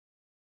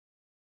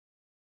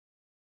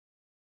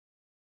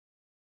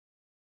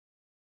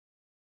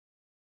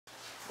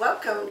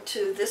Welcome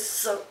to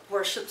this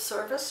worship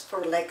service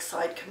for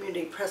Lakeside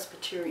Community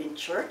Presbyterian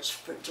Church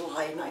for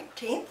July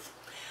 19th.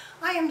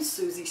 I am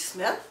Susie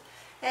Smith,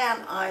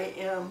 and I've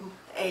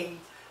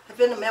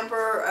been a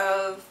member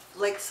of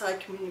Lakeside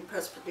Community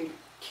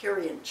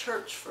Presbyterian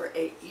Church for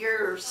 8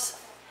 years,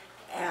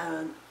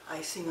 and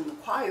I sing in the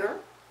choir.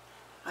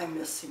 I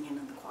miss singing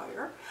in the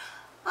choir,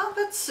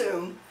 but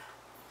soon.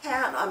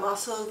 And I'm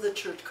also the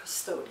church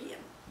custodian.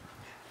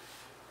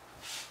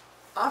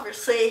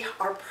 Obviously,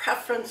 our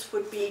preference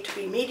would be to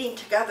be meeting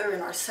together in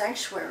our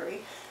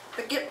sanctuary,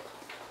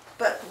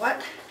 but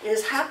what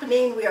is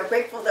happening, we are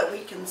grateful that we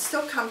can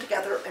still come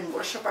together and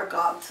worship our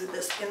God through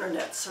this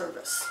internet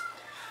service.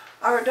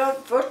 Our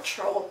adult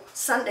virtual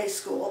Sunday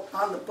school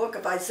on the book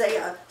of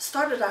Isaiah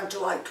started on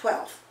July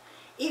 12th.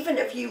 Even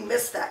if you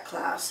missed that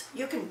class,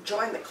 you can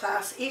join the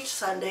class each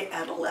Sunday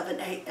at 11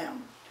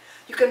 a.m.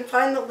 You can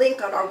find the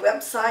link on our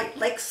website,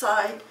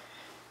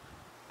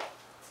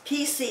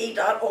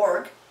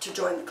 lakesidepc.org, to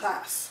join the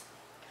class.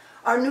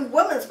 Our new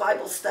Women's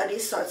Bible Study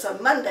starts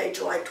on Monday,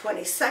 July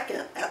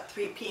 22nd at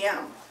 3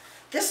 p.m.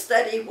 This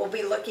study will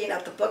be looking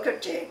at the book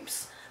of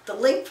James. The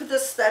link for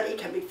this study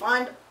can be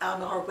found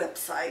on our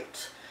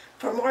website.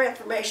 For more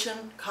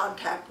information,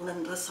 contact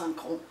Linda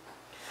Sunkel.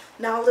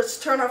 Now let's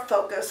turn our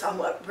focus on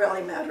what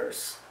really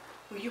matters.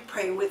 Will you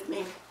pray with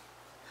me?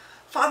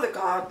 Father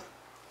God,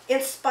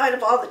 in spite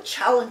of all the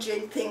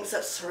challenging things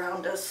that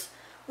surround us,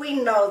 we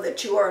know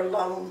that you are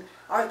alone,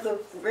 are the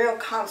real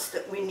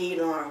constant we need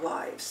in our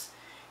lives.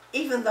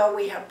 Even though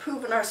we have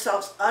proven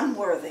ourselves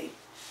unworthy,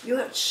 you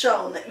have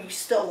shown that you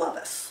still love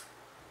us.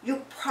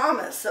 You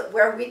promise that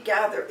where we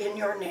gather in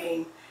your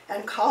name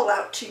and call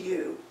out to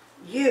you,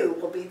 you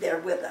will be there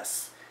with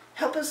us.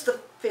 Help us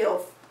to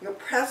feel your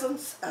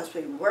presence as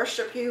we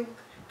worship you,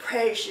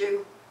 praise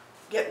you,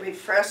 get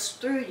refreshed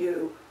through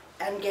you,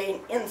 and gain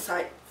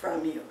insight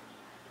from you.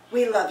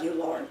 We love you,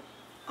 Lord.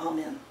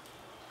 Amen.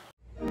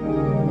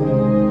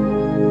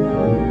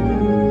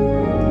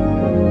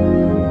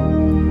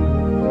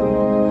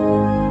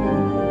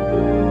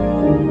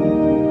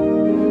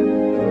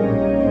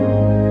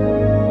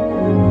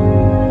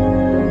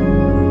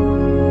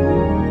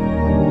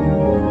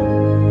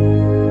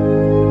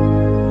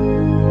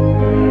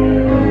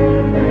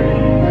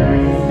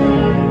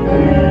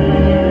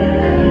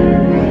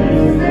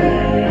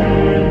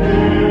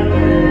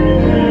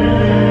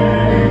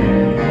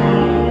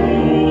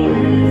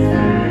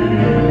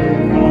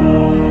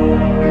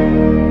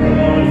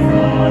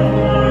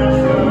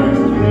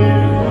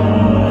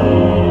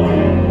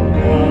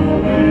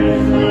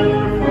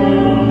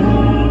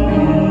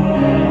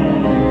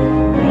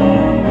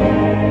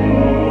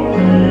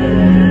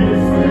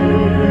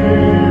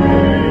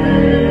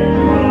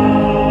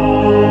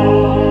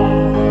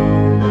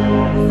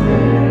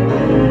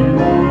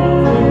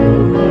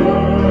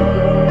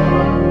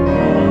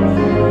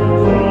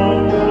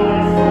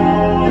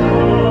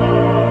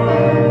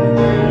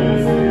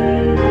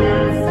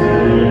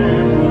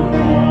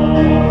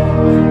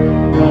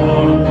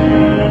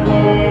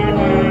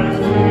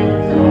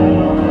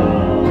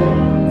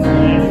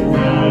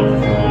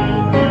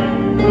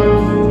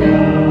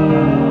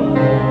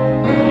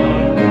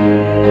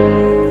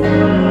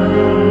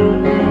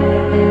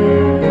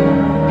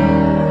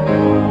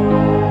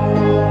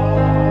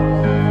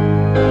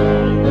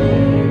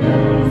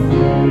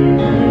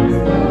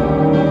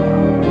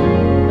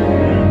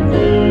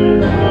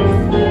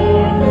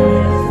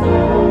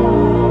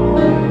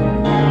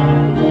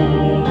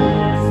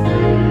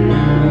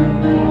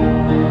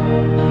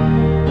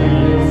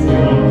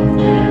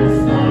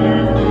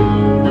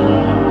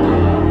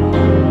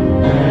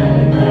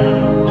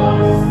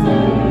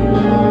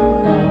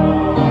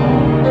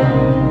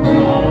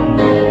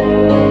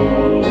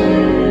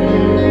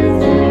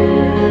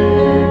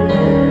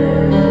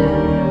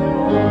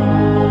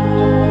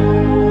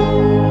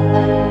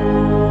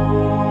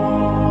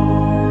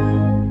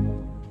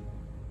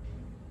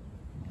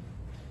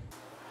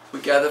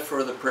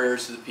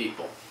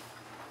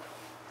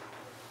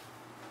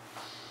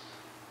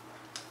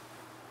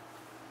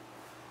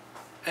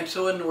 I'm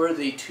so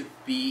unworthy to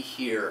be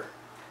here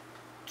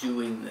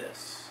doing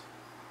this.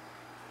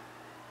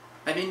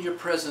 I'm in your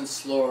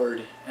presence,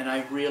 Lord, and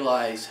I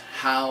realize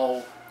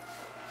how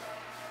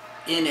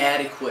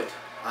inadequate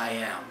I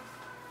am.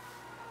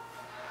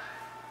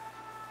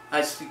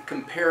 I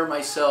compare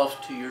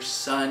myself to your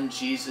Son,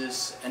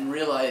 Jesus, and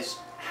realize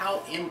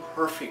how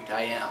imperfect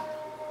I am.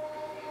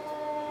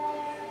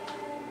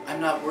 I'm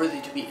not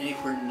worthy to be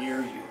anywhere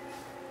near you,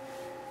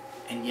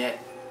 and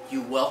yet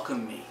you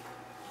welcome me.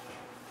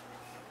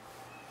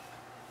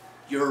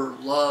 Your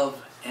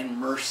love and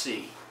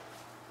mercy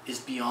is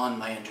beyond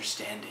my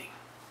understanding.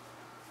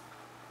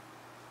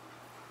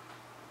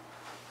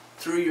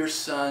 Through your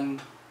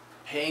Son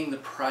paying the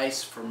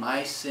price for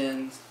my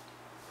sins,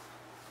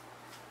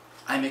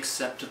 I'm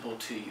acceptable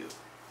to you.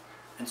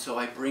 And so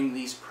I bring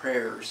these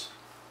prayers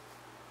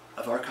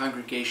of our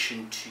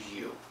congregation to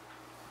you.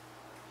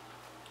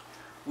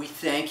 We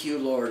thank you,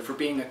 Lord, for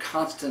being a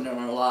constant in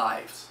our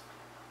lives,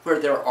 where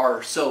there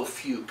are so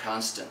few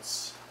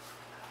constants.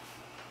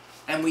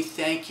 And we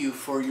thank you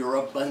for your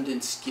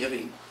abundance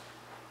giving.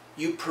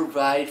 You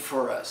provide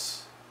for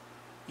us.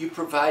 You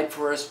provide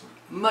for us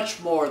much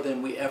more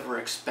than we ever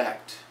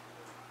expect,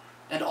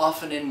 and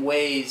often in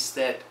ways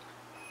that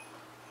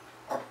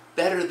are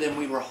better than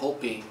we were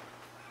hoping,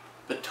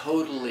 but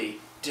totally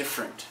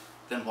different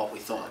than what we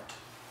thought.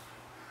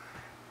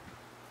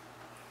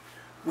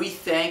 We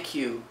thank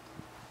you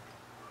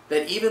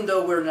that even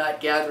though we're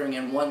not gathering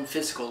in one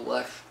physical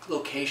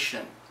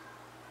location,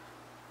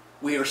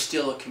 we are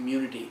still a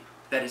community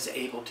that is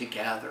able to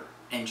gather,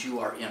 and you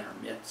are in our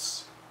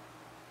midst.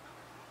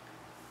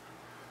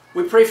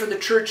 We pray for the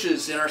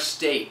churches in our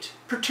state,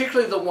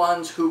 particularly the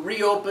ones who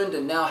reopened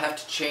and now have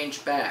to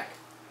change back.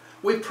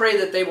 We pray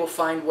that they will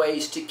find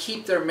ways to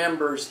keep their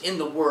members in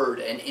the Word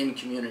and in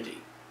community.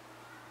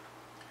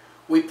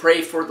 We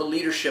pray for the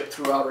leadership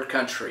throughout our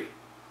country.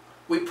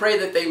 We pray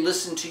that they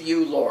listen to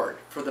you, Lord,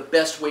 for the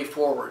best way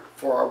forward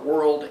for our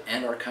world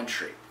and our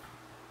country.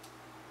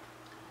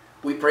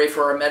 We pray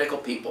for our medical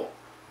people.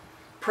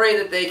 Pray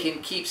that they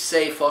can keep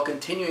safe while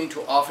continuing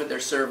to offer their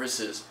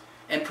services,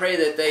 and pray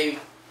that they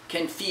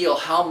can feel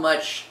how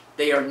much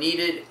they are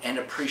needed and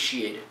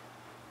appreciated.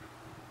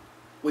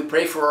 We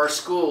pray for our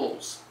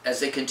schools as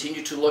they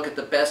continue to look at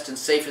the best and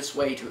safest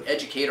way to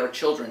educate our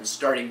children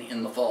starting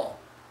in the fall.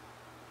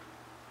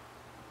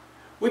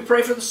 We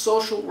pray for the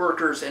social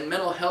workers and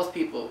mental health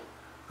people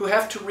who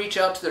have to reach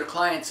out to their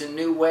clients in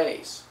new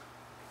ways.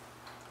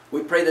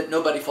 We pray that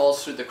nobody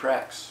falls through the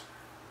cracks.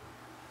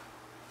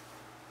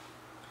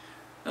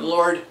 And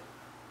Lord,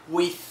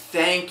 we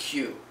thank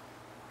you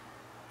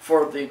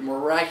for the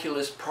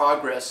miraculous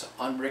progress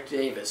on Rick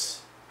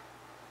Davis.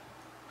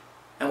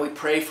 And we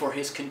pray for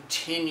his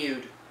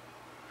continued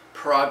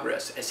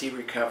progress as he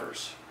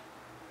recovers.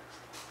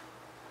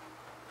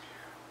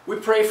 We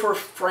pray for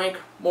Frank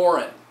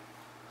Morin.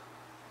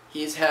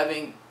 He is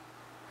having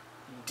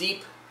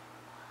deep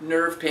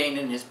nerve pain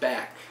in his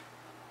back.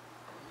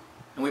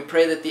 And we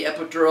pray that the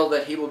epidural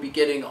that he will be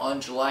getting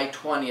on July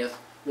 20th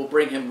will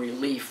bring him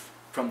relief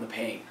from the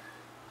pain.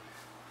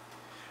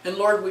 And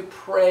Lord, we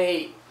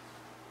pray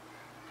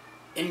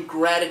in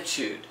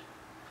gratitude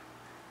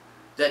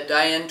that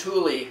Diane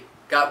Tooley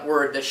got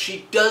word that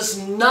she does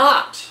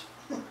not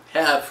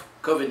have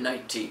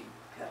COVID-19.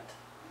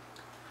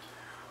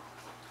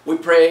 We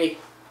pray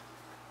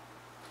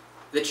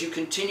that you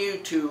continue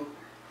to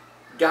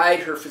guide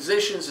her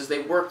physicians as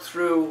they work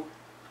through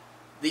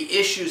the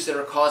issues that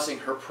are causing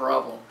her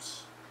problems.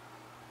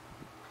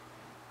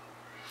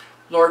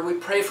 Lord, we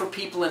pray for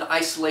people in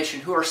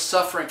isolation who are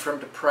suffering from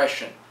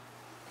depression.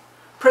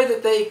 Pray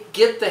that they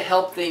get the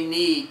help they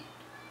need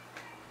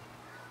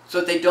so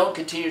that they don't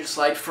continue to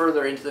slide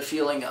further into the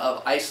feeling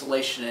of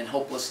isolation and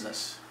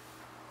hopelessness.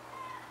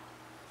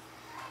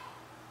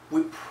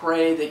 We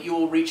pray that you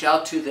will reach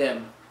out to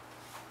them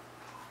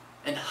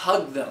and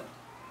hug them,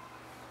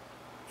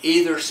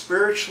 either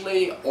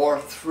spiritually or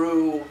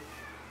through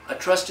a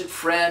trusted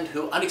friend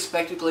who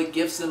unexpectedly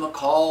gives them a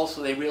call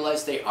so they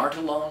realize they aren't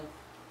alone.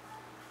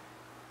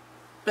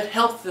 But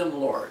help them,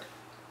 Lord,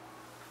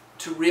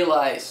 to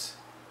realize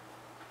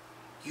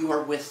you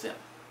are with them.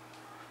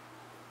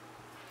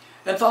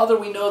 And Father,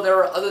 we know there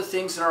are other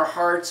things in our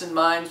hearts and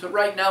minds, but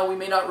right now we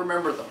may not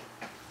remember them.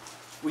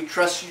 We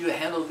trust you to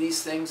handle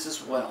these things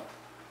as well.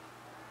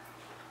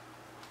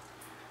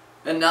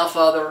 And now,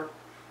 Father,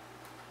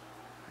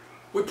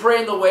 we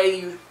pray in the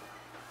way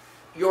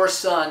your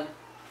Son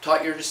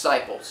taught your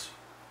disciples.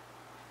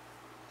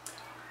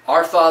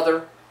 Our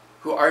Father,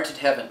 who art in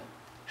heaven,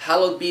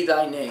 hallowed be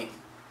thy name.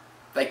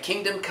 Thy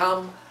kingdom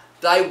come,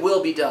 thy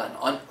will be done,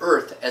 on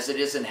earth as it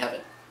is in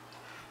heaven.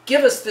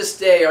 Give us this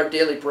day our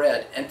daily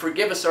bread, and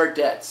forgive us our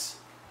debts,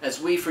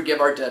 as we forgive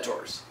our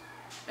debtors.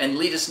 And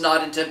lead us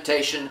not into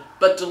temptation,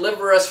 but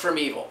deliver us from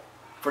evil.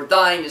 For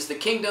thine is the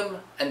kingdom,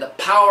 and the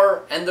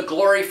power, and the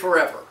glory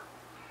forever.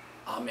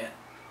 Amen.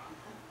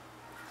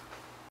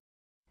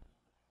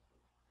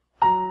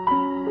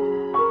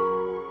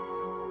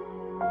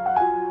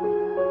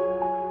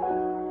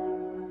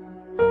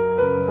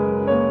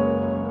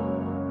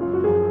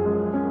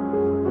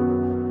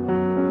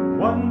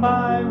 One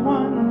by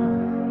one,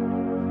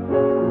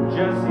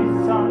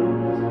 Jesse's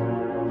sons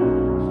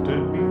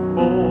stood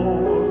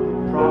before the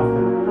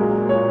prophet.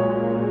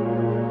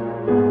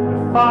 The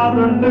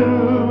father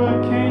knew a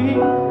king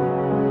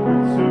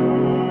would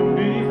soon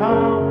be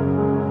found.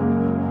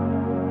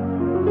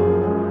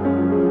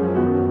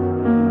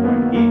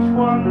 And each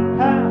one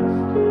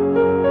passed,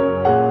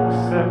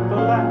 except the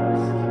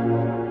last.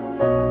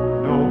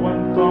 No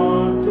one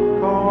thought to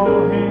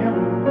call him.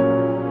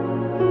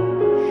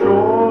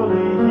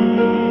 Surely he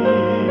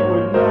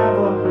would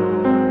never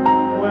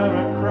wear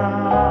a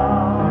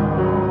crown.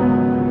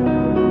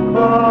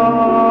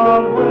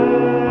 But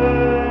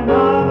when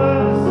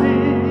others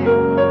see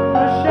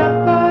a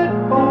shepherd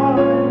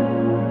boy,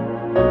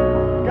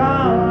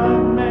 God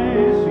made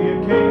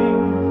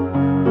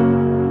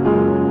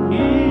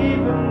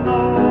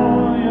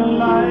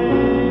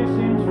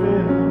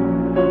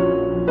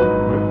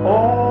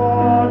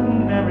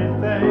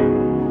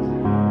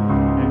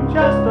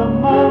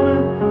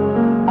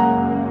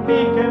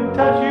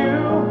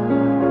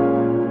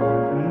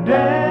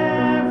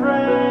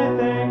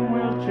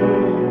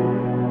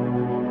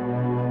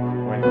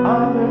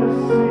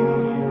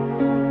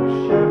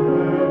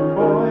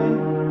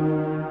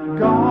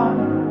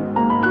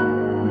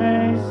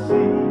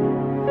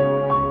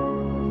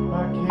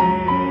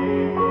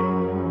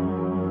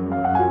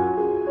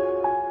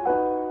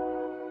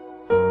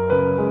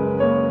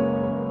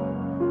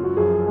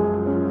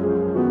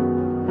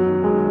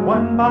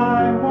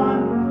by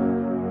one,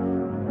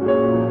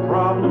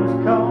 problems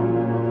come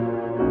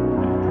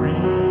and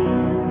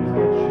dreams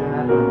get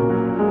shattered.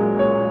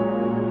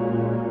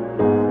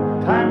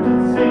 Times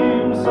it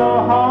seems so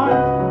hard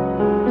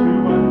to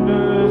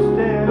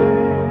understand.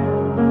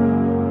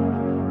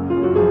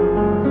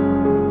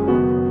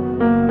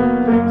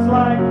 Things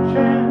like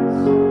chance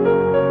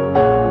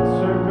and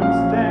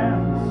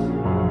circumstance,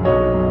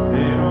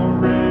 they don't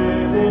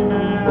really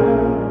matter.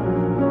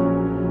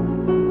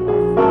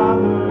 Our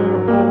Father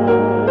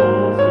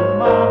holds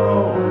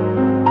tomorrow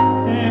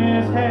in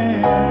His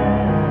hands.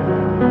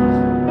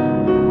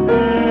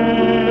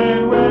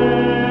 And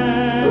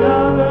when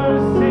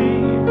others see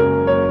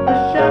a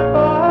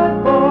shepherd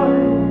boy,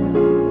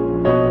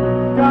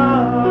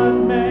 God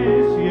may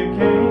see a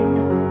king.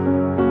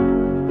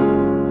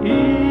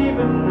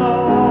 Even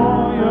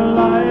though your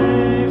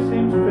life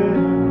seems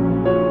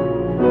filled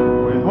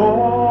with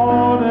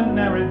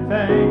ordinary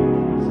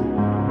things,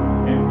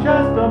 in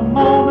just a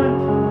moment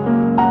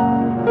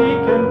He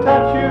can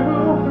touch you,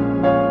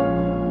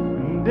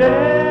 and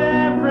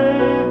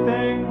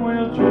everything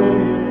will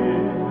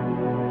change.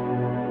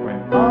 When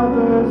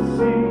others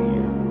see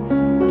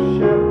a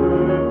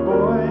shepherd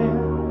boy,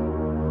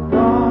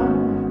 God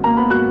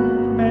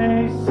may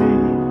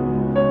see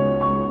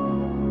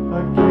a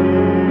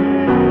king.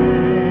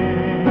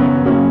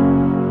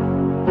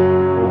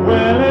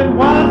 Well, it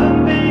wasn't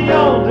the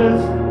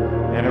oldest,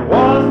 and it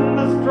wasn't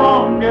the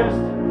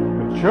strongest,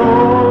 but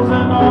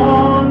chosen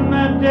on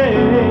that day.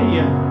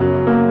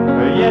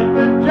 Yet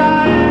the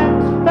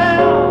giants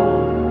fell,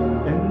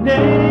 and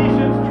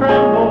nations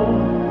trembled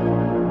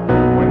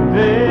when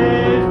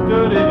they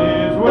stood in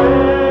His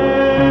way.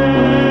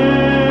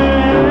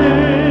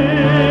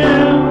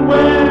 And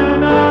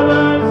when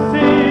others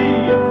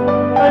see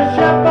a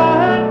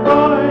shepherd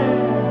boy,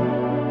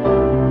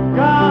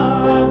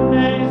 God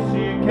may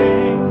see a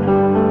king.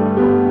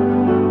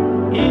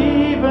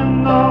 Even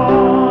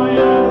though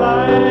your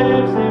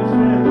life seems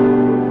filled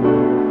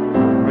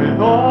with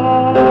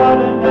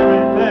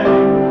ordinary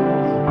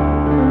things,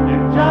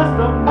 in just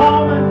a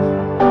moment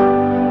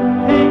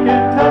He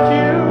can touch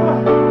you,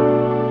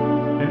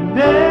 and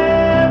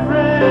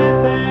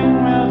everything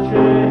will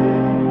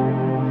change.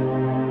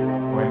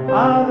 When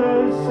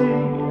others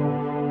see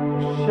a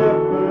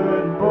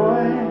shepherd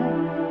boy,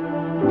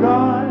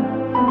 God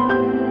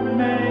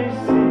may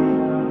see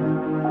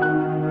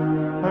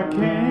a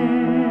king.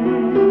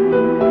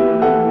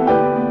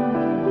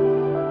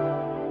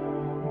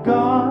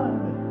 God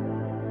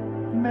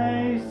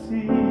may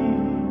see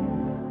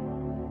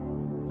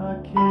a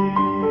king.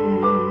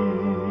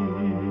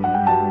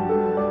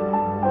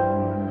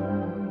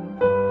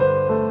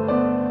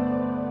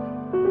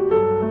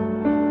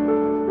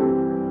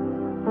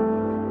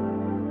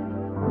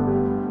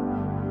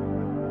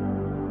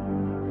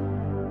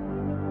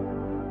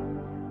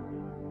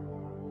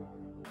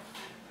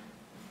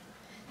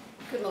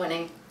 Good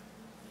morning.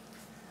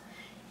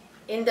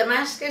 In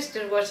Damascus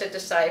there was a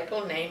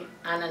disciple named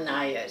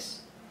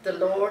Ananias. The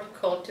Lord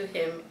called to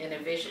him in a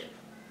vision.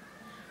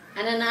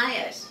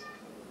 Ananias.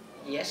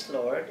 Yes,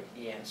 Lord,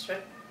 he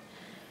answered.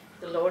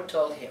 The Lord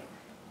told him,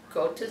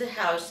 go to the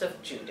house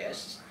of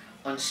Judas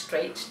on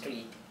Straight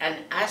Street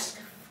and ask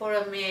for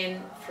a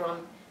man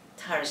from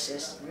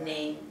Tarsus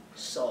named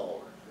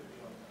Saul.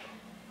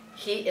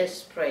 He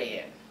is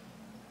praying.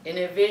 In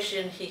a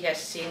vision he has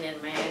seen a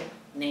man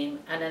named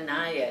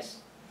Ananias.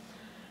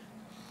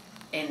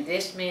 And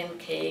this man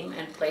came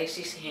and placed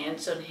his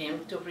hands on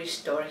him to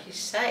restore his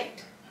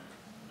sight.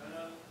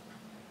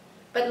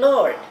 But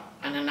Lord,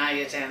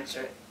 Ananias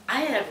answered,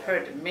 I have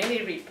heard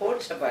many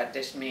reports about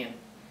this man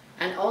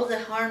and all the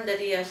harm that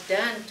he has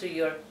done to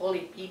your holy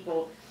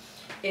people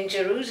in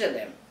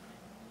Jerusalem.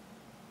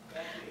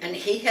 And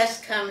he has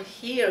come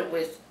here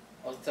with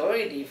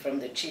authority from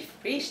the chief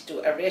priest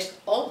to arrest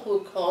all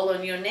who call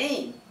on your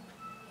name.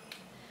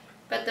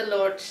 But the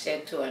Lord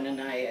said to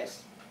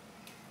Ananias,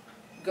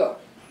 go.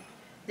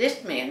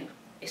 This man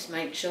is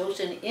my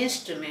chosen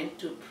instrument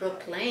to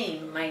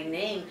proclaim my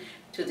name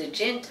to the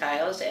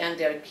Gentiles and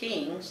their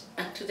kings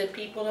and to the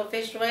people of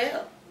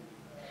Israel.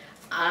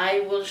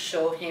 I will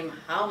show him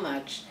how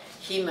much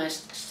he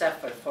must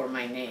suffer for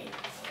my name.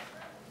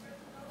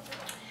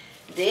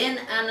 Then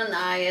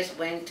Ananias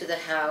went to the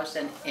house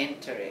and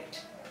entered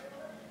it.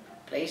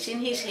 Placing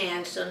his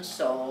hands on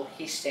Saul,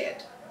 he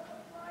said,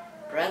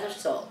 Brother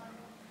Saul,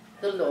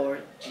 the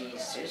Lord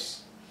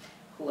Jesus,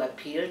 who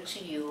appeared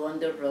to you on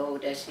the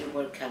road as you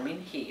were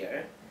coming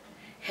here,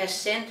 has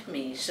sent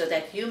me so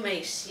that you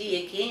may see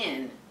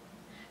again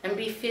and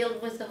be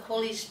filled with the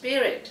Holy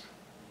Spirit.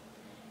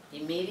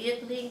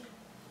 Immediately,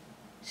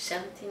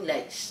 something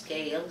like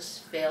scales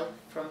fell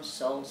from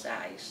Saul's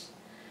eyes,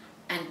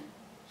 and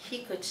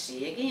he could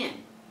see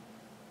again.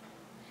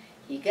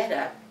 He got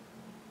up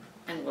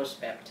and was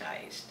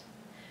baptized,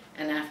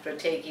 and after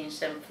taking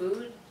some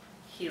food,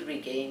 he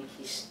regained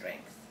his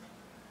strength.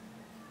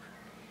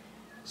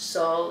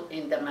 Saul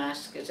in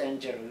Damascus and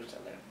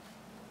Jerusalem.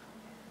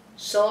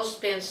 Saul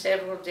spent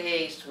several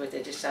days with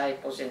the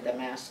disciples in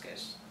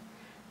Damascus.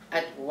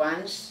 At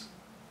once,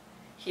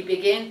 he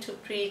began to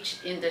preach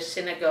in the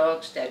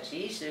synagogues that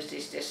Jesus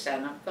is the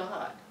Son of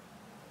God.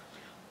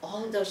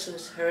 All those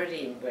who heard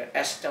him were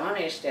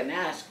astonished and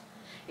asked,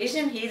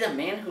 "Isn't he the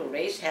man who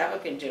raised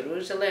havoc in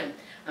Jerusalem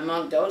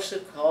among those who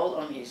call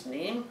on his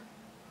name?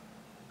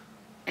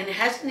 And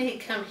hasn't he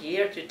come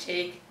here to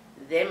take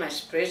them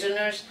as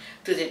prisoners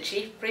to the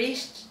chief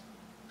priests?"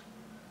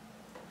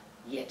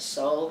 Yet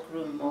Saul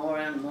grew more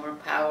and more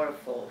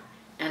powerful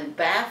and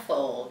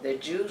baffled the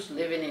Jews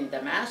living in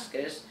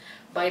Damascus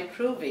by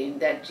proving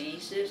that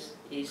Jesus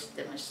is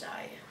the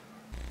Messiah.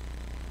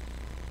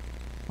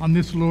 On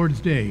this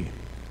Lord's Day,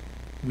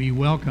 we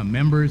welcome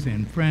members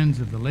and friends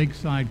of the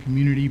Lakeside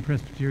Community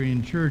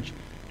Presbyterian Church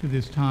to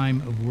this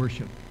time of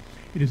worship.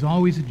 It is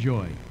always a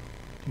joy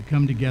to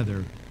come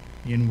together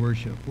in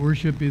worship.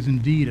 Worship is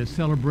indeed a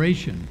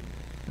celebration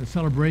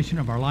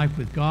of our life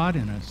with God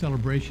and a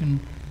celebration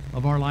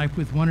of our life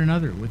with one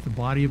another, with the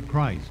body of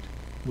Christ,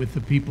 with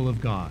the people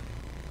of God.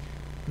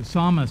 The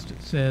psalmist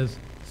says,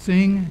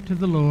 "Sing to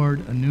the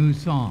Lord a new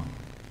song.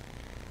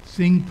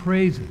 Sing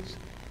praises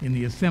in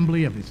the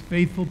assembly of his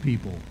faithful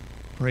people.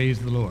 Praise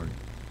the Lord."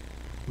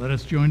 Let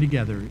us join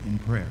together in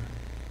prayer.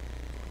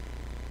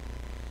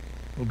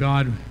 Oh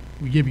God,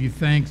 we give you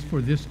thanks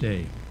for this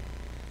day.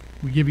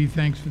 We give you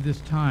thanks for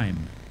this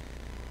time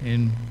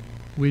in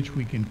which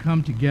we can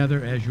come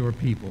together as your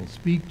people.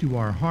 Speak to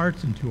our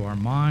hearts and to our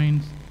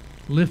minds.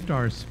 Lift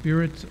our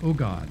spirits, O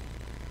God.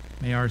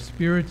 May our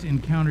spirits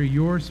encounter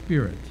your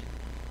Spirit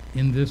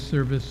in this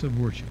service of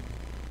worship.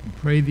 We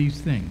pray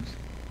these things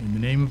in the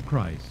name of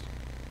Christ.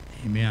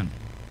 Amen.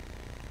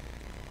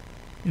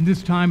 In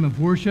this time of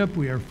worship,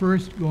 we are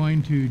first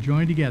going to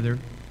join together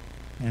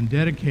and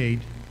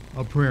dedicate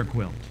a prayer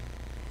quilt.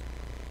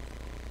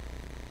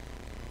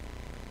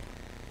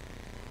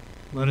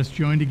 Let us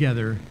join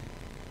together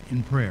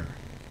in prayer.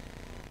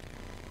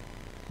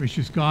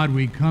 Gracious God,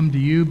 we come to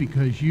you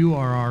because you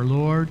are our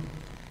Lord.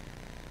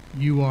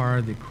 You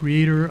are the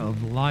creator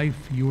of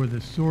life. You are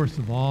the source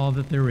of all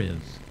that there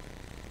is.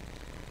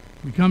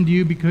 We come to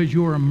you because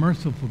you are a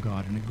merciful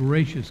God and a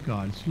gracious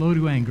God, slow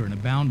to anger and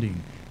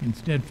abounding in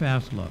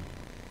steadfast love.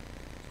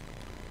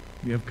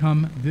 We have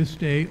come this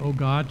day, O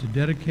God, to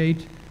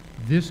dedicate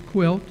this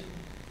quilt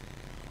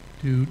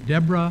to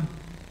Deborah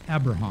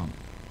Abraham,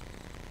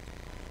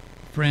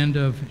 friend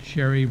of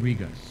Sherry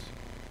Regas.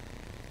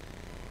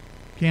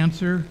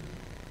 Cancer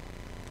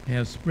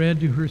has spread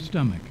to her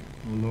stomach,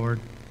 O Lord,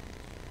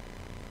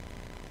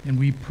 and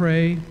we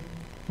pray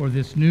for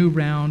this new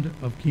round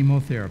of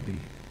chemotherapy.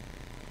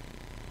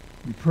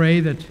 We pray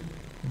that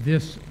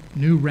this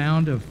new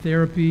round of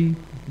therapy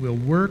will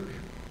work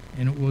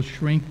and it will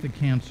shrink the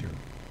cancer.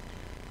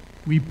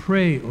 We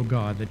pray, O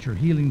God, that your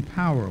healing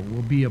power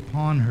will be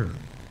upon her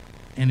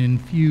and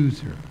infuse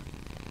her.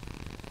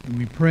 And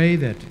we pray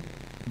that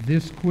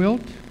this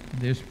quilt,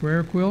 this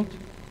prayer quilt,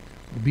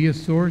 will be a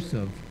source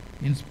of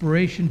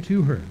inspiration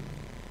to her,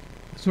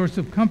 a source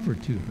of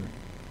comfort to her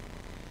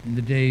in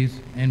the days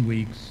and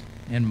weeks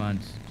and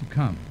months to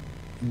come.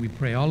 And we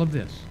pray all of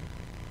this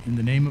in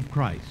the name of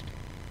Christ.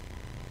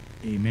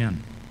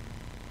 Amen.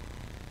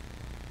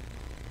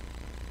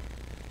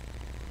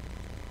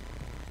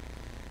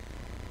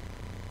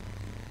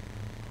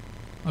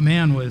 A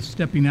man was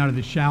stepping out of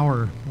the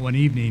shower one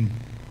evening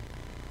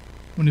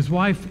when his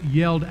wife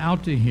yelled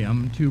out to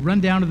him to run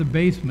down to the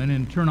basement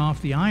and turn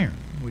off the iron,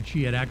 which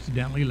he had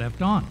accidentally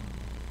left on.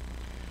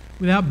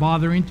 Without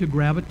bothering to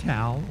grab a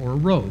towel or a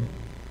robe,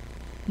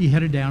 he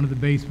headed down to the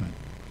basement.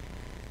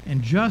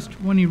 And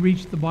just when he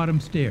reached the bottom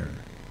stair,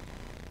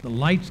 the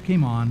lights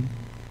came on,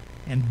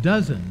 and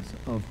dozens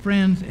of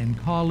friends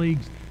and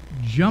colleagues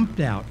jumped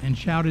out and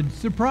shouted,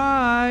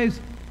 "Surprise!"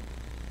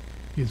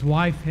 His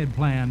wife had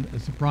planned a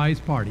surprise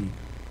party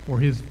for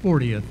his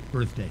 40th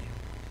birthday.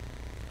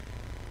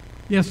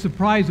 Yes,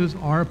 surprises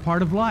are a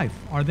part of life,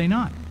 are they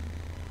not?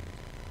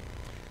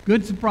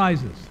 Good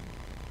surprises,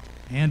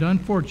 and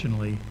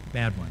unfortunately,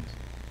 bad ones.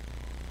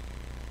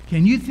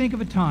 Can you think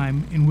of a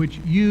time in which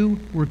you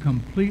were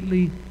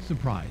completely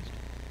surprised?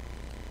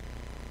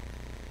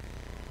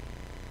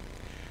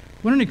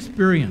 What an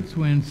experience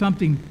when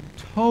something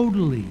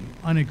totally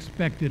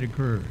unexpected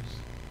occurs.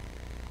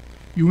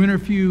 You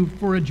interview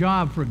for a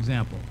job, for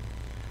example.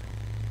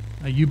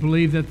 You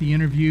believe that the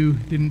interview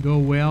didn't go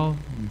well,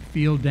 you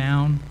feel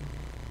down,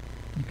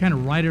 you kind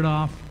of write it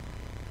off,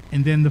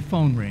 and then the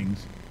phone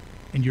rings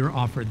and you're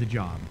offered the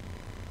job.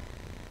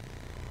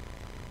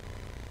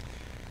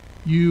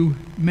 You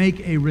make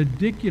a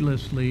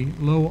ridiculously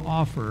low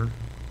offer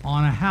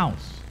on a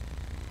house.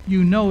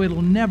 You know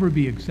it'll never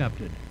be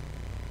accepted,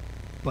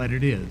 but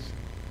it is.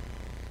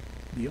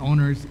 The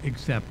owners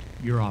accept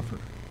your offer.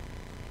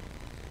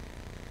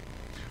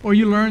 Or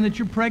you learn that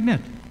you're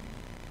pregnant.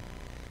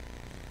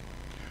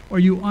 Or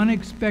you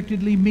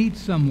unexpectedly meet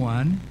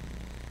someone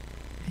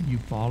and you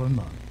fall in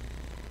love.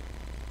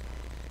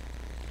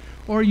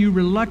 Or you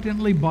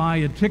reluctantly buy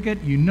a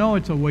ticket, you know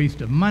it's a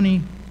waste of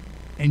money,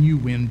 and you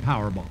win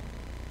Powerball.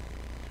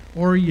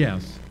 Or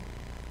yes,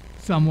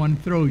 someone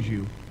throws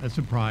you a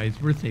surprise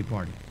birthday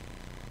party.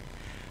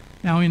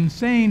 Now, in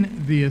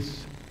saying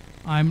this,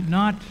 I'm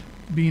not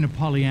being a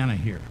Pollyanna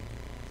here.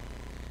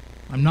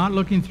 I'm not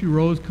looking through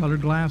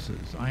rose-colored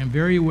glasses. I am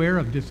very aware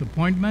of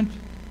disappointment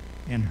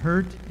and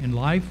hurt in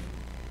life.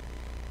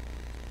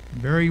 I'm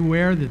very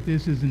aware that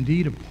this is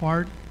indeed a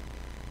part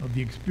of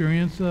the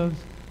experiences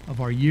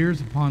of our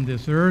years upon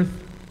this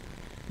earth.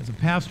 As a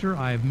pastor,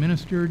 I have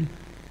ministered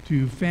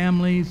to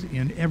families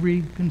in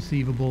every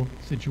conceivable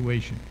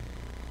situation.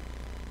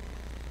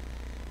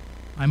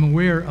 I'm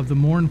aware of the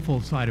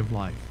mournful side of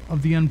life,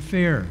 of the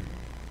unfair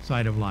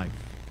side of life.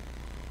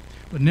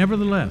 But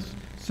nevertheless,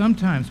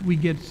 sometimes we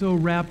get so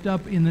wrapped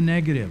up in the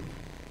negative,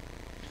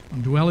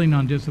 on dwelling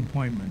on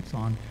disappointments,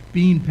 on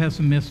being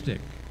pessimistic,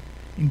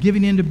 and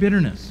giving in to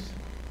bitterness,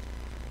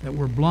 that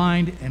we're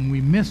blind and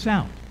we miss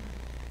out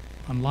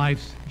on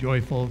life's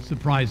joyful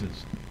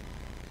surprises.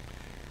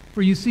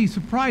 For you see,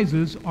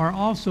 surprises are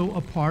also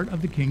a part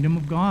of the kingdom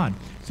of God.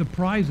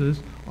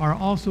 Surprises are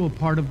also a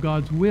part of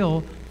God's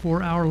will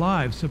for our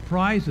lives.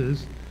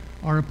 Surprises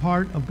are a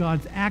part of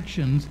God's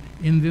actions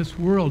in this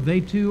world. They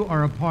too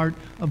are a part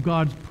of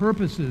God's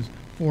purposes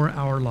for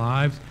our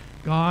lives.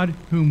 God,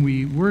 whom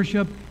we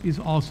worship, is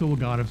also a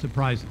God of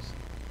surprises.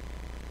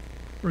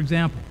 For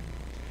example,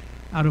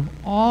 out of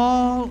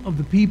all of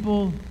the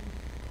people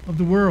of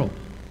the world,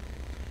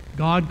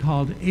 God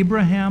called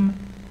Abraham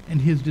and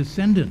his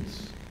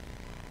descendants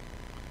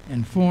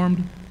and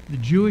formed the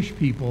Jewish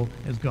people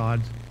as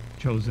God's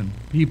chosen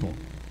people.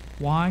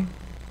 Why?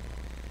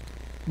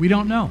 We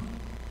don't know.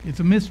 It's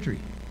a mystery.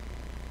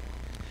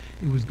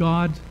 It was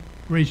God's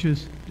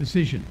gracious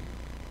decision.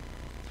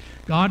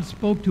 God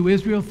spoke to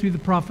Israel through the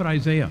prophet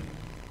Isaiah.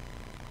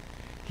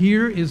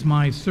 Here is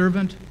my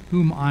servant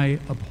whom I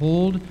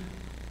uphold,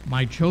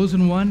 my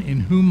chosen one in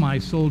whom my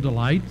soul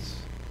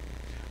delights.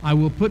 I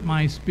will put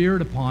my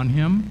spirit upon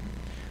him.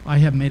 I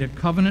have made a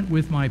covenant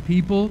with my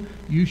people.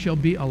 You shall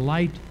be a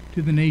light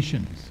to the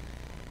nations.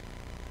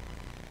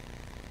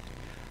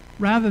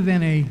 Rather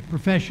than a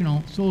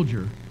professional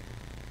soldier,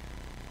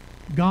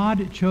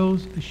 God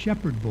chose a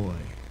shepherd boy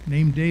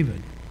named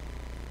David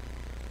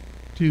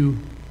to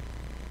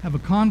have a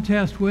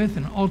contest with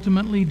and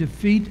ultimately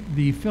defeat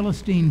the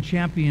Philistine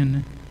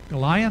champion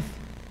Goliath,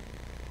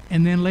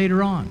 and then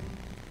later on,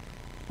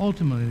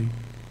 ultimately,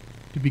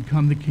 to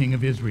become the king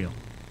of Israel.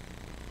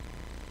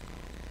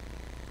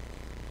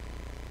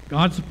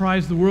 God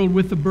surprised the world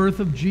with the birth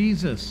of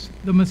Jesus,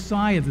 the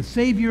Messiah, the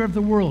Savior of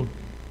the world,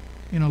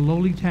 in a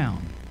lowly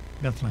town,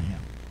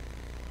 Bethlehem.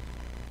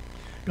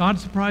 God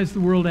surprised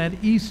the world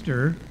at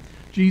Easter.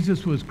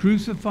 Jesus was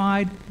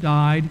crucified,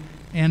 died,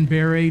 and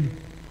buried,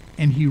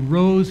 and he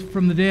rose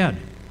from the dead,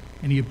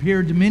 and he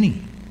appeared to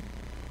many.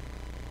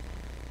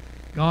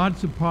 God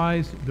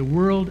surprised the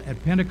world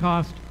at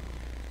Pentecost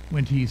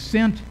when he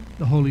sent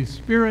the Holy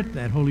Spirit.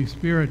 That Holy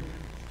Spirit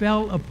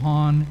fell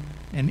upon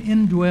and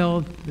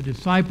indwelled the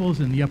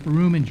disciples in the upper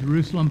room in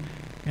Jerusalem,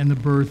 and the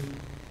birth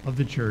of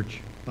the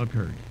church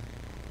occurred.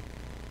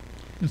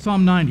 In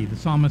Psalm 90, the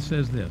psalmist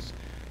says this: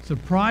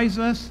 "Surprise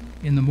us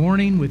in the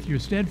morning with your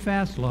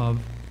steadfast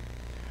love,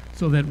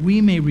 so that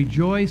we may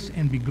rejoice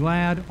and be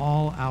glad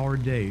all our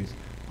days."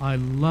 I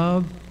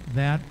love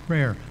that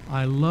prayer.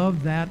 I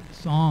love that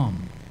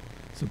psalm.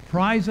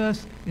 Surprise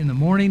us in the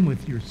morning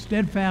with your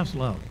steadfast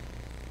love.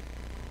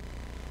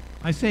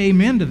 I say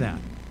amen to that.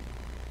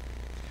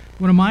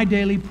 One of my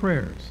daily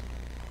prayers,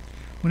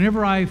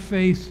 whenever I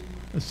face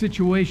a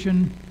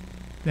situation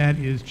that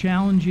is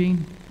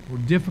challenging or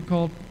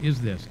difficult,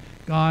 is this: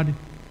 God,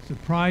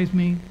 surprise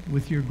me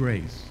with your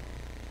grace.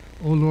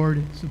 Oh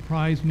Lord,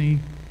 surprise me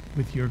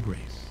with your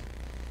grace.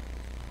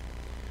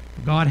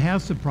 God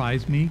has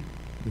surprised me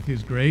with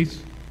his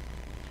grace,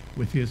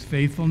 with his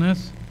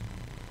faithfulness,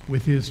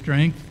 with his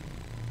strength.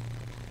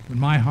 When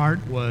my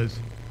heart was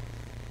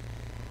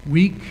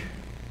weak,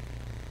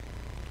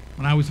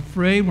 when I was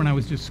afraid, when I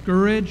was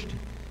discouraged.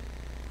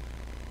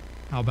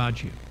 How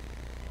about you?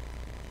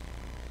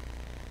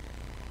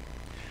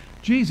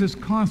 Jesus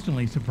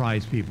constantly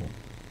surprised people.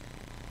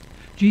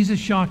 Jesus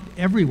shocked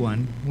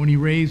everyone when he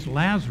raised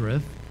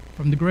Lazarus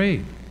from the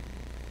grave.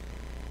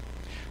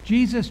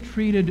 Jesus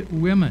treated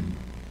women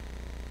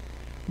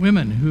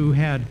who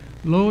had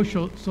low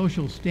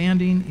social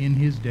standing in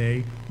his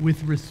day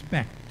with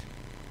respect,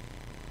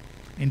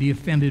 and he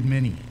offended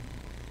many.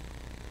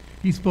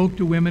 He spoke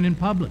to women in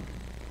public.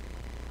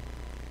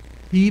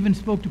 He even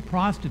spoke to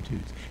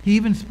prostitutes. He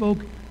even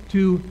spoke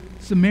to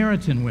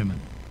Samaritan women.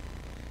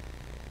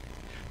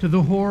 To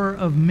the horror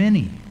of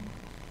many,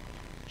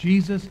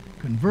 Jesus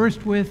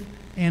conversed with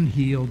and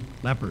healed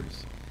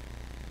lepers.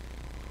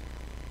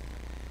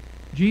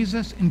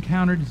 Jesus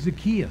encountered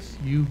Zacchaeus.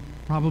 You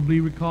probably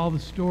recall the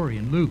story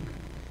in Luke.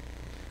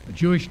 A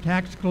Jewish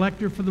tax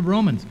collector for the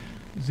Romans.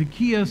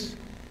 Zacchaeus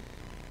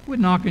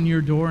would knock on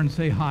your door and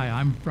say, "Hi,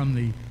 I'm from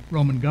the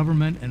Roman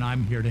government and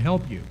I'm here to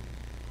help you."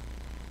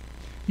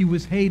 He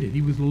was hated.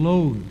 He was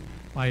loathed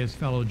by his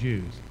fellow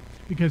Jews.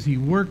 Because he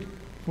worked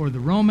for the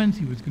Romans,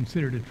 he was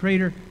considered a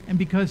traitor, and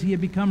because he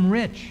had become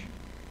rich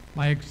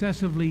by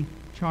excessively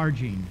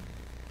charging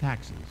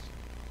taxes.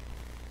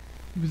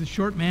 He was a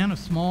short man, a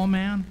small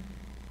man,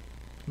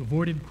 who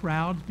avoided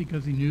crowds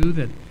because he knew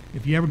that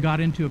if he ever got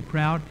into a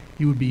crowd,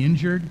 he would be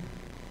injured.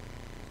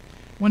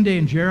 One day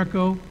in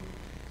Jericho,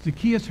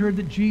 Zacchaeus heard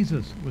that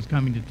Jesus was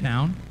coming to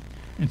town,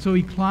 and so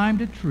he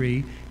climbed a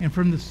tree, and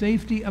from the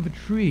safety of a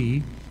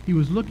tree, he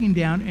was looking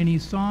down and he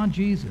saw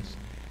Jesus.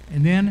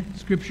 And then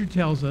Scripture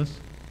tells us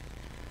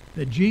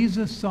that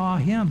Jesus saw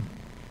him.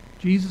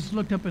 Jesus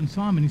looked up and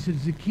saw him, and he said,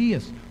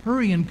 Zacchaeus,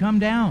 hurry and come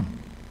down,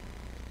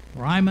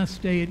 or I must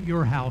stay at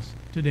your house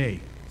today.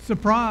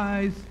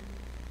 Surprise!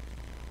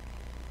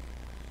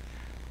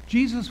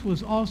 Jesus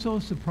was also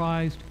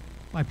surprised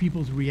by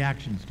people's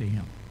reactions to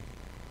him.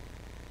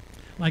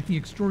 Like the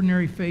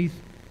extraordinary faith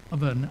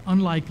of an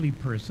unlikely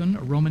person,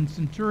 a Roman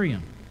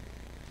centurion,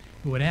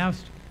 who had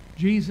asked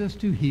Jesus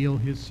to heal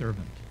his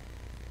servant.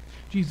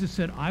 Jesus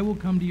said, I will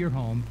come to your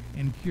home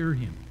and cure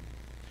him.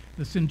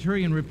 The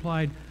centurion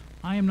replied,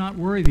 I am not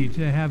worthy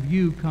to have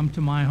you come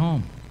to my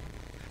home,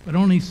 but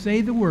only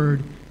say the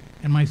word,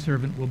 and my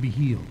servant will be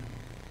healed.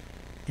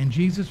 And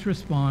Jesus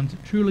responds,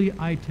 truly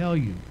I tell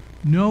you,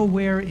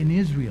 nowhere in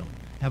Israel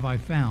have I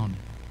found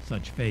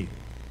such faith.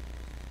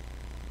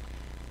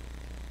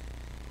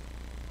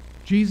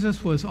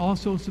 Jesus was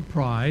also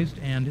surprised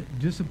and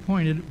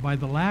disappointed by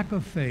the lack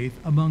of faith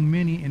among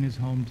many in his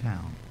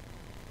hometown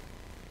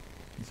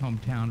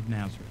of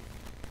Nazareth.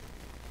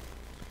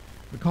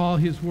 Recall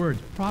his words,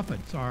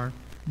 prophets are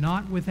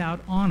not without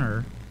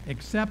honor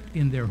except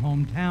in their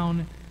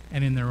hometown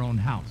and in their own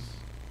house.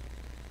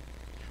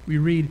 We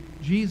read,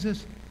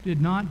 Jesus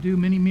did not do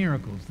many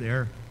miracles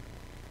there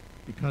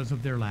because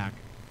of their lack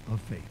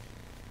of faith.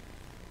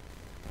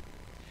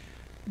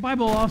 The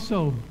Bible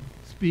also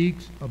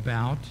speaks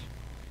about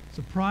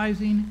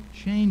surprising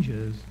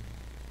changes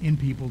in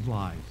people's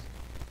lives.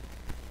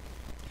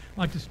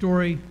 Like the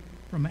story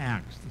from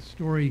Acts, the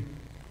story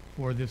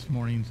for this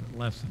morning's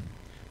lesson.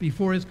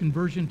 Before his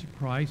conversion to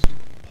Christ,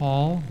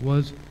 Paul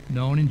was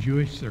known in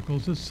Jewish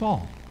circles as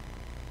Saul.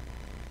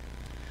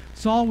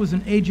 Saul was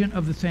an agent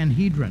of the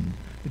Sanhedrin,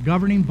 the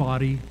governing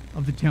body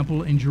of the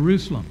temple in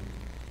Jerusalem.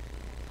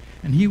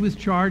 And he was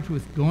charged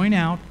with going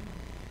out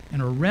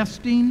and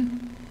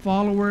arresting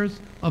followers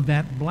of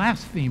that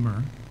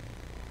blasphemer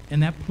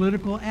and that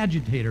political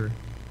agitator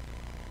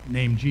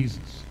named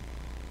Jesus.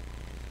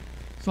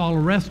 Saul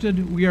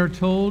arrested, we are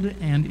told,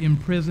 and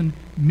imprisoned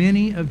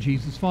many of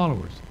Jesus'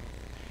 followers.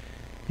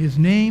 His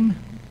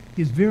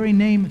very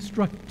name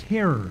struck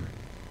terror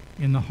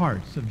in the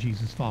hearts of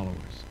Jesus'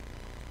 followers.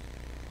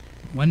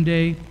 One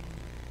day,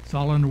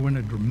 Saul underwent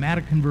a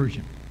dramatic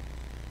conversion.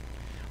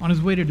 On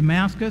his way to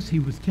Damascus, he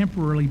was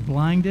temporarily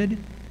blinded.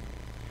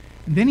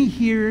 And then he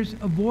hears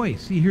a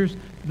voice. He hears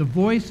the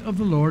voice of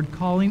the Lord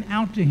calling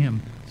out to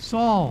him,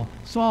 Saul,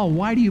 Saul,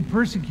 why do you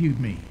persecute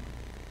me?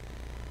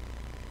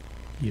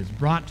 He is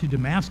brought to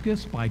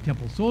Damascus by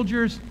temple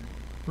soldiers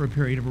for a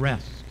period of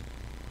rest.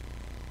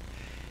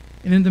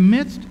 And in the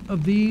midst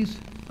of these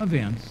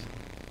events,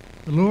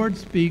 the Lord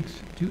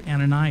speaks to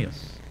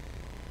Ananias.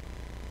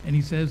 And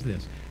he says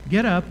this,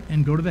 get up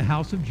and go to the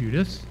house of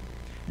Judas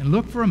and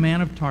look for a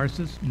man of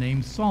Tarsus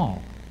named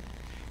Saul.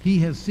 He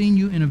has seen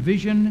you in a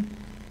vision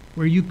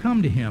where you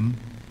come to him,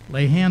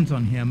 lay hands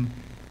on him,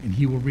 and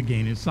he will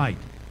regain his sight.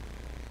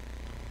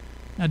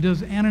 Now,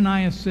 does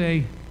Ananias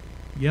say,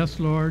 yes,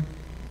 Lord,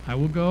 I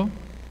will go?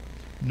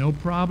 No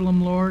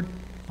problem, Lord,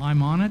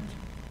 I'm on it?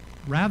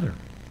 Rather,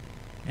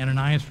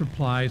 Ananias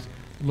replies,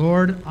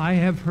 Lord, I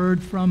have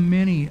heard from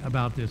many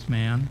about this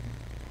man,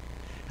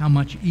 how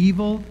much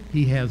evil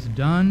he has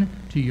done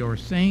to your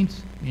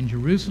saints in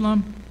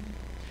Jerusalem.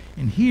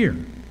 And here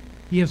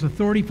he has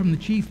authority from the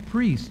chief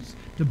priests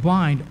to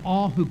bind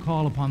all who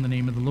call upon the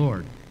name of the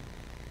Lord.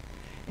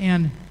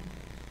 And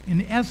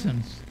in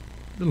essence,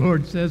 the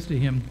Lord says to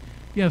him,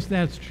 yes,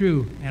 that's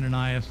true,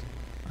 Ananias.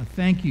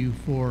 Thank you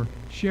for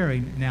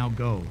sharing. Now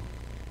go.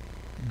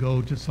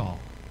 Go to Saul.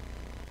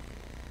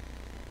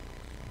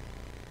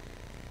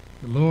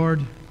 The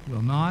Lord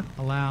will not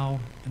allow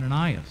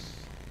Ananias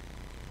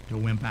to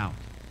wimp out.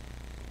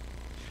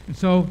 And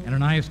so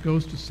Ananias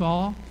goes to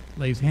Saul,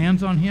 lays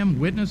hands on him,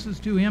 witnesses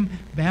to him,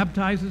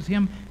 baptizes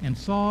him, and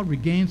Saul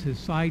regains his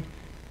sight,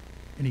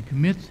 and he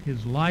commits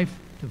his life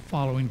to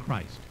following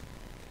Christ.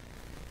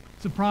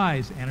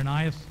 Surprise,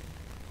 Ananias.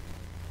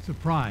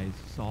 Surprise,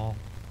 Saul.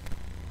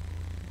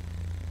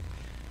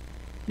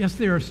 Yes,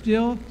 there are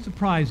still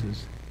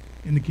surprises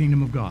in the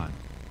kingdom of God.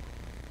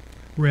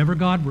 Wherever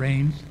God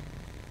reigns,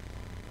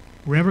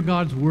 wherever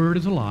God's word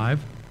is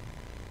alive,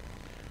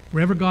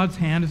 wherever God's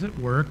hand is at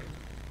work,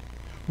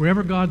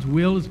 wherever God's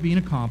will is being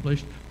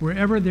accomplished,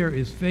 wherever there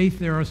is faith,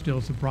 there are still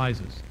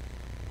surprises.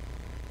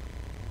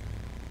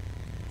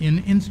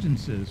 In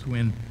instances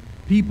when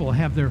people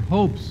have their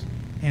hopes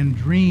and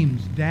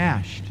dreams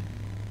dashed,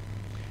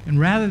 and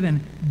rather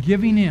than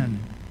giving in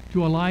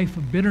to a life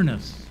of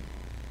bitterness,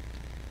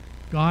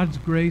 God's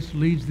grace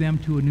leads them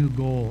to a new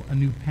goal, a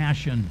new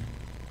passion,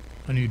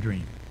 a new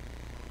dream.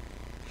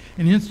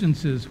 In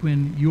instances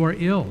when you are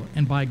ill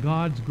and by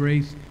God's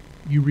grace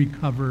you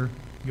recover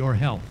your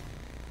health.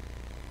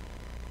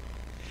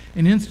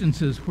 In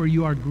instances where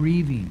you are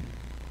grieving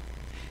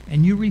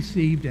and you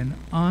received an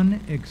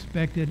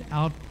unexpected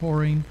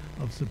outpouring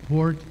of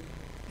support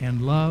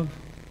and love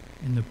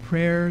in the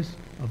prayers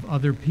of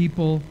other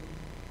people,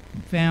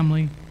 and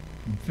family,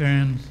 and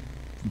friends,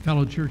 and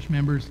fellow church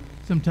members,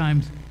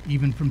 sometimes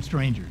even from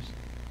strangers.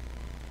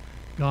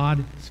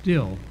 God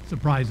still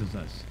surprises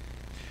us.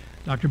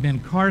 Dr. Ben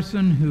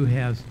Carson, who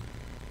has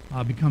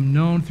become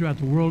known throughout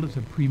the world as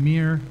a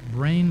premier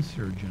brain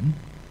surgeon,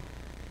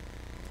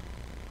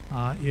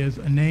 is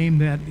a name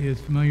that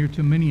is familiar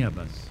to many of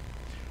us.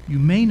 You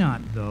may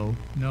not, though,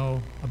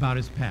 know about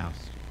his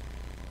past,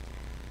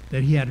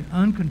 that he had an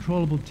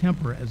uncontrollable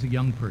temper as a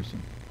young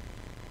person.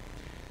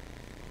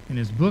 In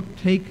his book,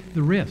 Take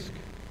the Risk,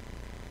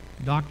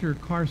 Dr.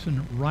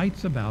 Carson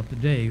writes about the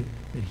day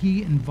that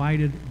he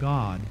invited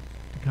God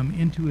to come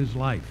into his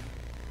life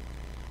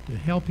to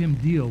help him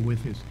deal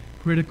with his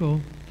critical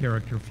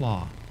character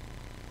flaw.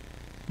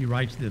 He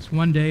writes this: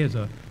 "One day, as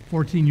a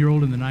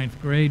 14-year-old in the 9th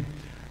grade,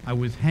 I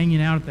was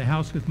hanging out at the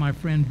house with my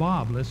friend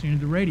Bob, listening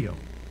to the radio,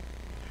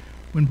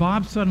 when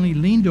Bob suddenly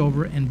leaned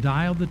over and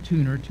dialed the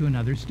tuner to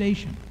another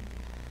station.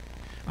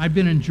 I'd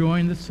been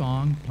enjoying the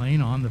song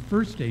playing on the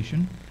first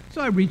station,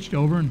 so I reached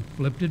over and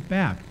flipped it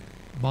back.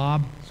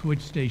 Bob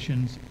switched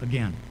stations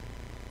again.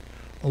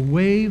 A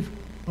wave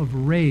of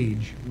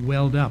rage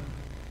welled up.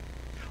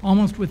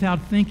 Almost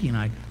without thinking,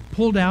 I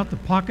pulled out the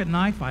pocket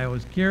knife I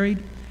always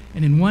carried,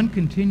 and in one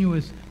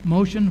continuous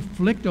motion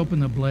flicked open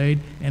the blade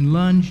and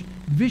lunged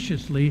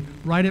viciously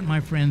right at my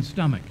friend's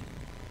stomach.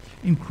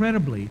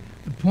 Incredibly,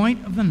 the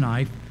point of the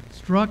knife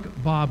struck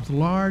Bob's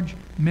large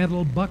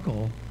metal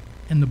buckle,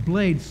 and the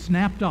blade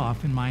snapped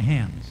off in my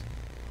hands.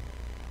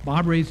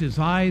 Bob raised his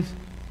eyes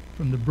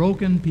from the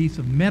broken piece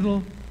of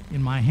metal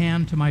in my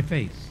hand to my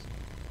face.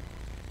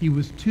 He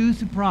was too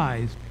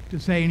surprised to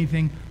say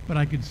anything, but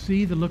I could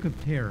see the look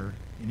of terror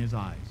in his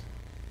eyes.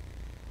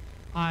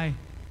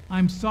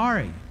 I'm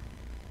sorry,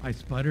 I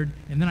sputtered,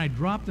 and then I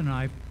dropped the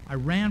knife. I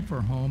ran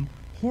for home,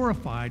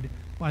 horrified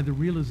by the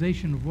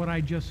realization of what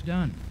I'd just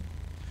done.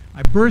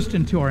 I burst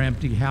into our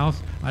empty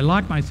house. I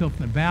locked myself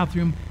in the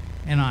bathroom,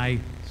 and I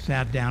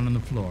sat down on the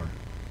floor.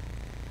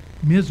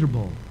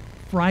 Miserable,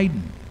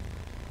 frightened.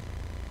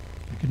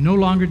 I could no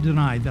longer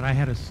deny that I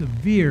had a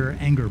severe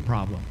anger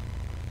problem,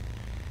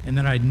 and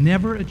that I'd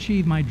never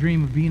achieve my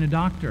dream of being a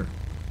doctor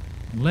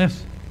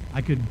unless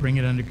I could bring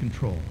it under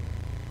control.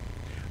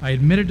 I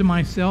admitted to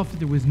myself that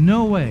there was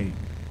no way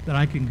that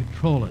I could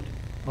control it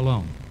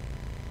alone.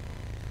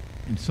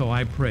 And so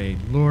I prayed,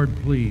 Lord,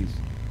 please,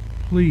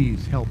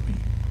 please help me.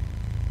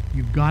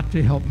 You've got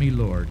to help me,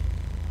 Lord.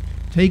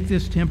 Take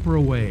this temper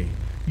away.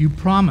 You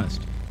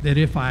promised that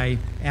if I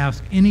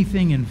ask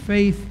anything in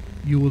faith,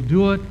 you will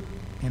do it,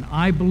 and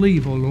I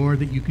believe, O Lord,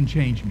 that you can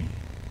change me.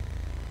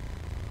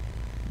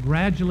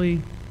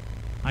 Gradually,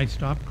 I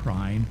stopped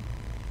crying.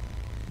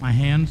 My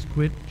hands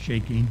quit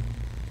shaking,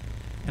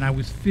 and I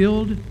was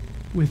filled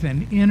with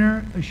an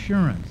inner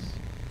assurance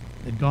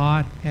that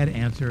God had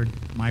answered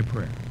my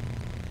prayer.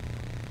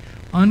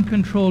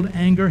 Uncontrolled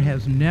anger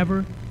has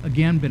never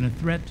again been a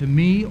threat to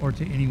me or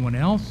to anyone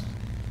else.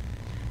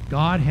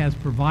 God has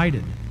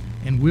provided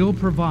and will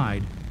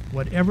provide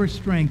whatever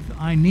strength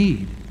I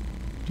need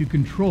to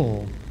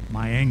control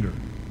my anger.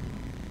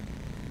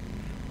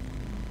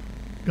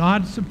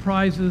 God's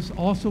surprises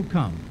also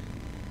come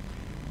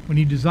when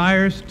He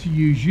desires to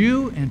use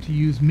you and to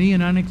use me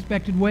in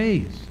unexpected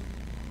ways.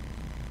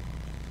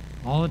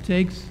 All it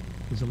takes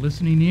is a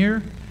listening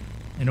ear,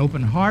 an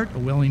open heart, a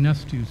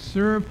willingness to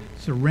serve,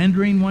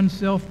 surrendering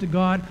oneself to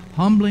God,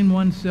 humbling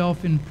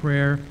oneself in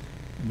prayer,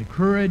 and the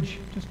courage,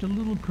 just a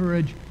little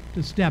courage,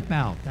 to step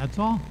out. That's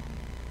all.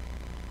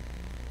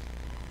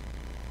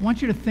 I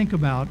want you to think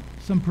about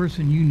some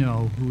person you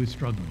know who is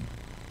struggling.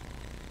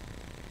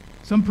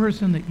 Some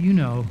person that you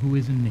know who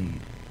is in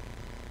need.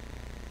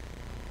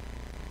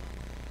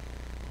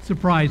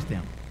 Surprise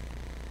them.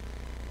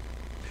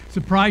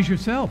 Surprise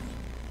yourself.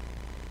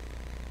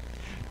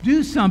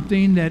 Do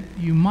something that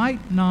you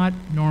might not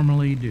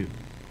normally do.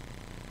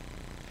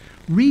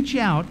 Reach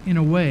out in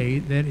a way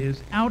that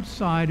is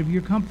outside of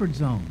your comfort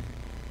zone.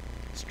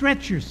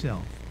 Stretch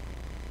yourself.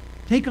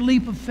 Take a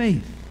leap of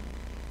faith.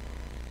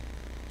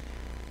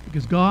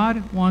 Because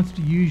God wants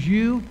to use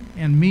you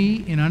and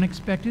me in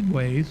unexpected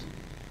ways,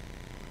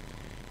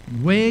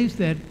 in ways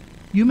that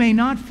you may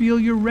not feel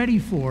you're ready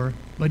for,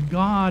 but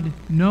God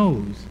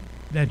knows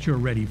that you're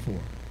ready for.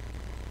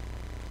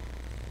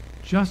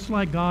 Just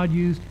like God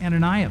used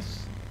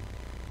Ananias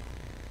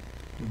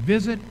to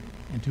visit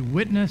and to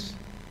witness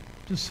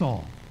to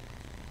Saul.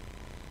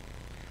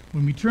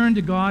 When we turn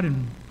to God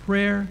in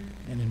prayer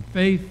and in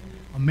faith,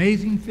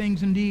 amazing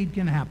things indeed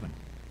can happen.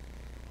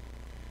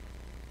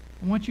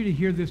 I want you to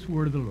hear this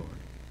word of the Lord.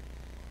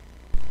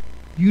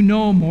 You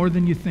know more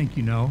than you think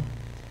you know.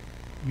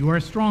 You are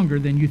stronger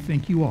than you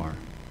think you are.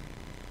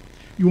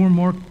 You are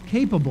more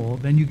capable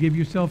than you give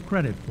yourself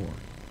credit for.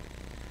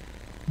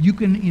 You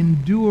can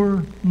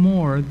endure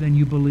more than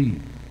you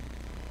believe.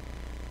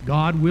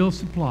 God will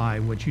supply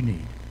what you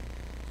need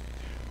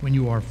when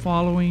you are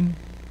following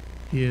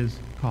His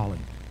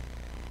calling.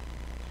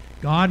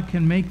 God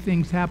can make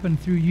things happen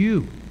through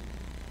you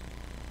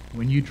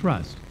when you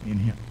trust in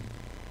Him.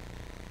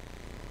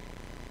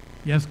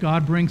 Yes,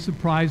 God brings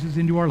surprises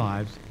into our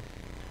lives.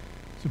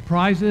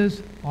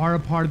 Surprises are a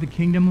part of the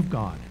kingdom of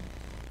God.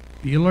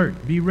 Be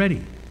alert, be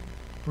ready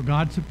for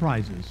God's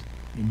surprises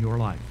in your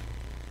life.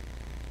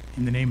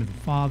 In the name of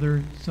the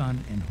Father,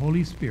 Son, and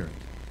Holy Spirit,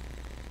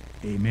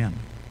 amen.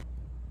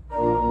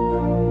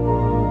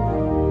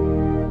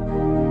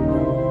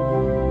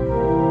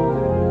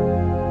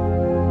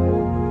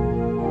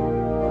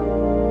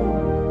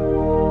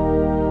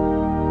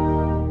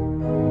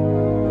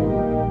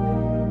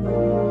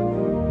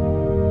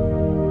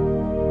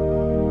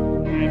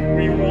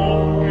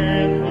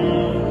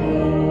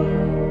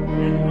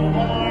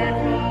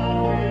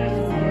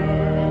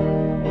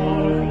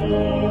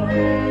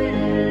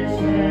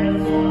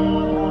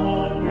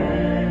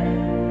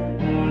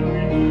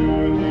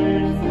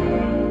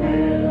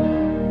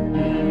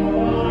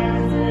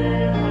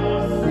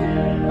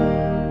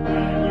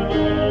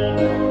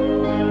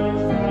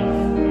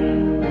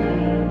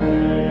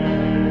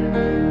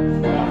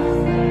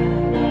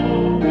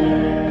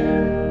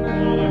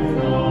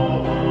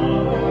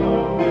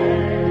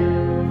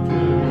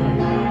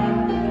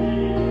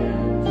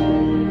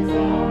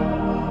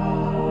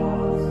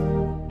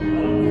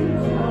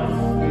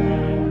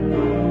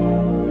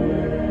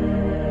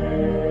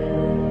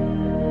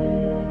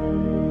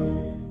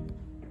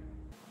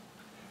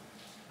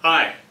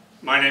 Hi,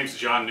 my name's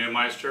John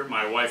Neumeister.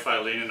 My wife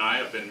Eileen and I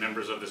have been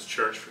members of this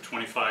church for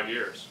 25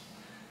 years.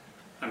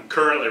 I'm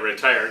currently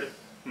retired.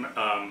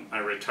 I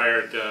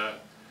retired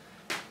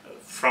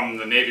from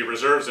the Navy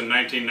Reserves in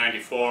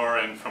 1994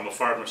 and from a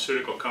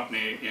pharmaceutical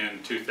company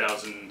in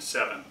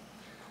 2007.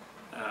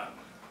 I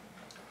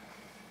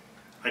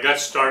got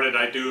started,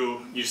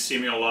 you see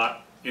me a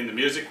lot in the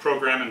music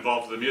program,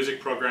 involved in the music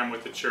program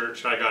with the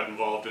church. I got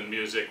involved in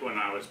music when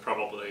I was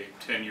probably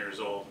 10 years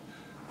old,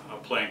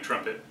 playing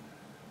trumpet.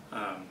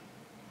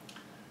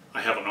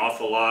 I have an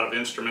awful lot of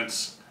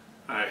instruments.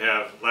 I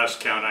have,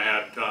 last count, I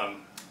had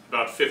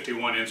about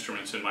 51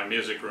 instruments in my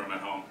music room at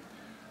home,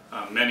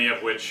 many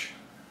of which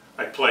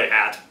I play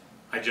at.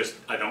 I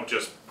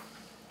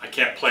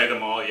can't play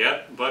them all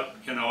yet, but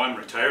you know, I'm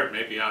retired,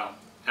 maybe I'll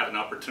have an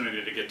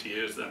opportunity to get to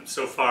use them.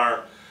 So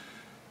far,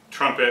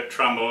 trumpet,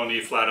 trombone,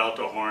 E-flat,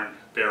 alto horn,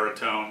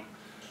 baritone,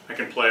 I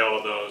can play all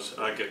of those.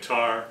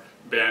 Guitar,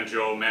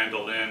 banjo,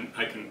 mandolin,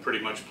 I can pretty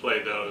much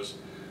play those.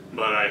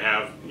 But I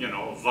have, you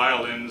know,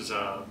 violins,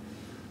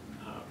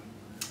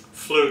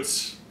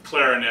 flutes,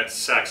 clarinets,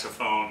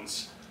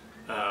 saxophones.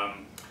 I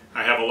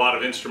have a lot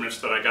of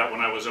instruments that I got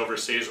when I was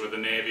overseas with the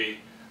Navy.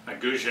 A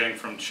guzheng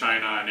from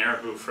China, an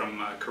erhu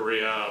from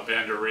Korea, a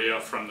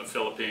bandurria from the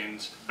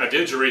Philippines, a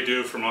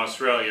didgeridoo from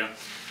Australia.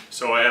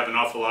 So I have an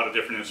awful lot of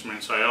different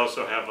instruments. I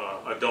also have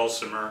a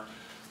dulcimer.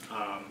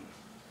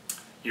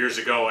 Years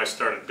ago I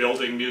started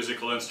building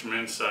musical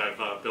instruments.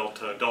 I've built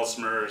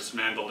dulcimers,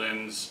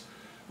 mandolins,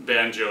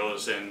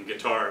 banjos, and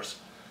guitars.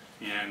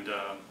 And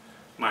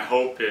my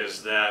hope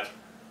is that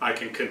I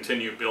can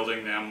continue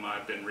building them.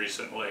 I've been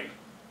recently,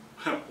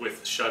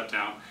 with the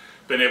shutdown,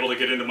 been able to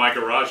get into my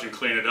garage and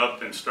clean it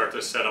up and start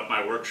to set up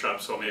my workshop,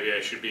 so maybe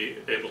I should be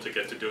able to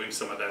get to doing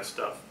some of that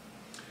stuff.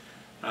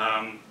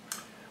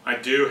 I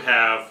do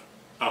have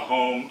a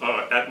home,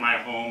 at my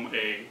home,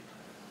 a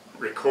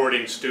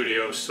recording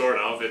studio, sort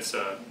of. It's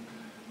a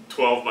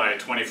 12 by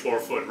 24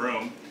 foot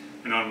room,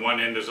 and on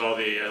one end is all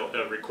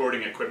the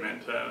recording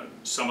equipment.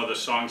 Some of the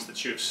songs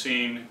that you've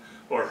seen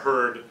or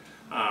heard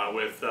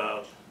with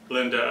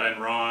Linda and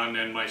Ron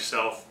and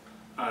myself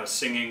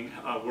singing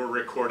were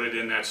recorded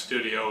in that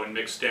studio and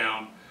mixed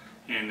down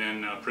and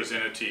then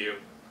presented to you.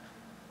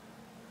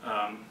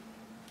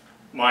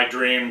 My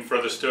dream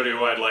for the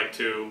studio, I'd like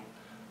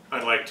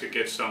to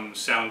get some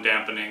sound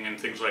dampening and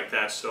things like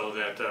that so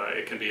that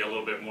it can be a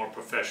little bit more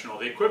professional.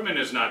 The equipment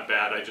is not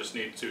bad, I just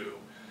need to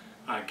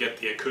get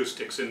the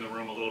acoustics in the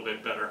room a little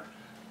bit better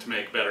to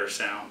make better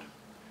sound.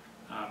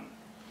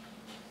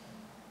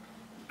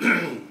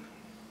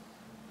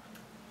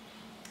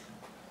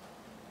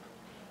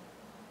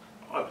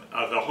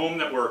 The home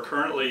that we're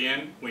currently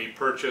in, we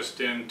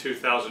purchased in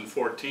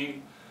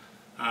 2014.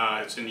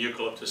 It's in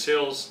Eucalyptus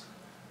Hills.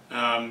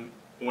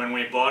 When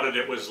we bought it,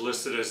 it was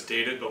listed as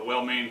dated but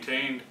well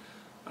maintained.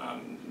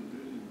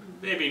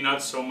 Maybe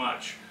not so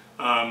much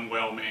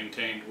well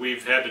maintained.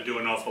 We've had to do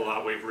an awful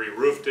lot. We've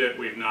re-roofed it,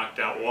 we've knocked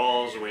out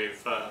walls,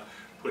 we've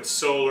put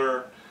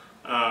solar,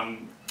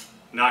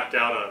 knocked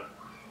out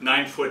a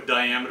 9-foot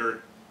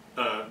diameter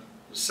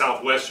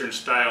southwestern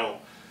style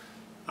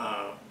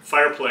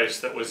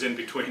fireplace that was in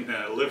between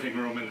the living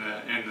room and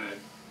the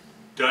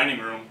dining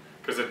room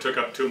because it took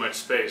up too much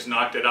space.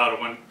 Knocked it out,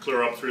 it went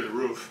clear up through the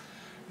roof.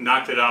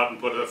 Knocked it out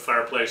and put a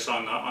fireplace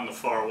on the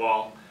far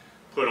wall.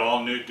 Put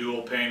all new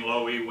dual pane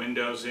low E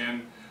windows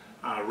in.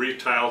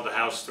 Retiled the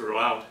house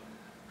throughout.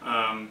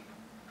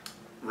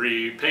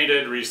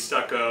 Repainted,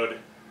 restuccoed.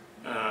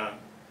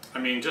 I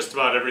mean, just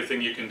about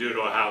everything you can do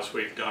to a house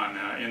we've done.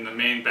 In the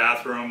main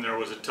bathroom there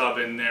was a tub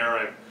in there.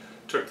 I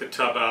took the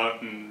tub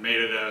out and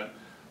made it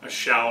a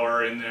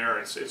shower in there.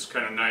 It's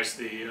kind of nice.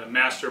 The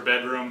master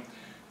bedroom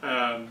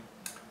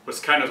was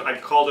kind of, I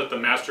called it the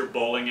master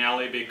bowling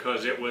alley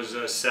because it was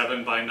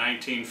 7 by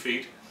 19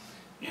 feet,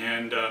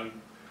 and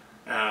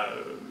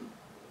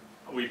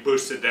we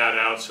boosted that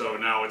out, so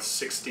now it's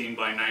 16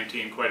 by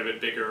 19, quite a bit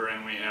bigger,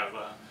 and we have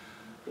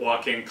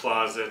walk-in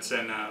closets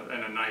and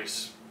a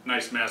nice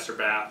master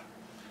bath.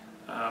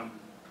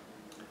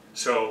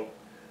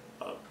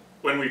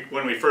 When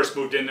we first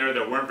moved in there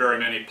weren't very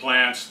many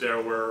plants.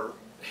 There were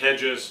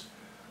hedges.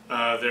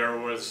 There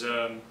was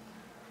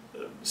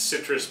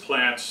citrus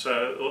plants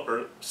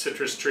or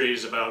citrus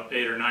trees, about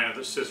 8 or 9 of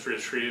the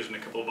citrus trees, and a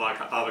couple of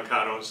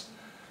avocados.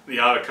 The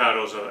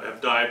avocados have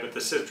died, but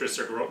the citrus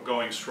are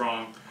going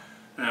strong.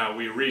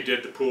 We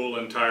redid the pool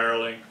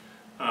entirely.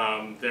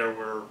 There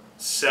were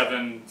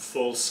 7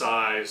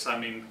 full-size,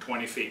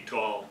 20 feet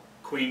tall,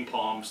 queen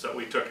palms that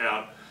we took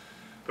out.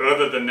 But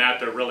other than that,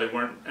 there really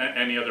weren't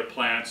any other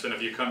plants. And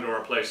if you come to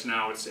our place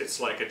now, it's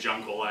like a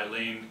jungle.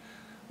 Eileen,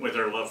 with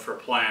her love for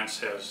plants,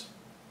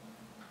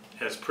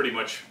 has pretty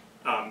much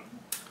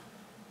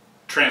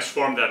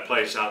transformed that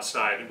place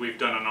outside. We've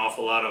done an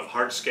awful lot of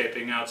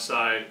hardscaping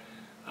outside,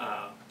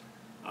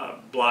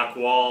 block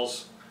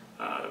walls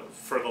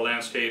for the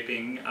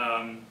landscaping,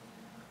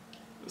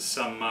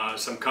 some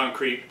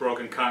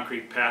broken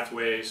concrete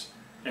pathways,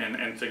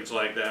 and things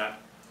like that.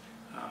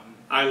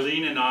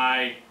 Eileen and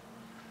I,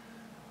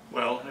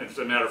 well, as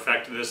a matter of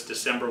fact, this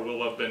December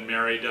we'll have been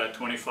married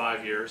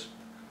 25 years.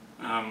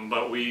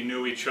 But we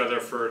knew each other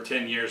for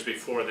 10 years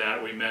before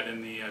that. We met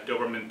in the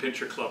Doberman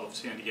Pinscher Club of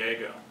San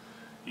Diego,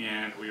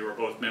 and we were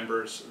both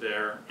members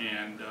there.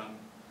 And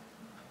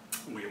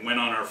we went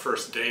on our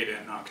first date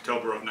in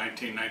October of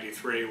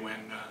 1993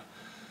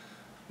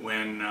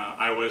 when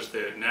I was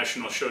the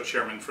national show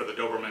chairman for the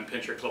Doberman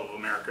Pinscher Club of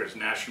America's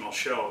national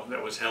show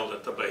that was held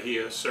at the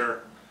Bahia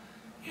Sur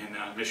in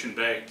Mission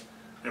Bay.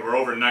 There were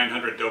over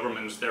 900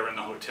 Dobermans there in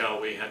the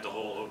hotel. We had the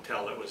whole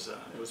hotel. It was a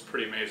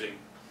pretty amazing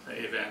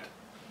event.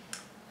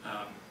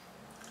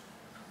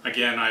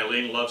 Again,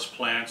 Eileen loves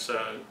plants.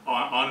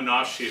 On and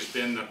off, she's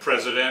been the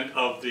president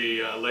of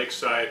the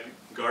Lakeside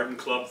Garden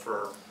Club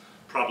for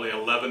probably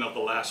 11 of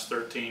the last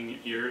 13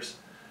 years,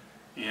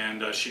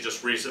 and she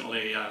just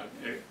recently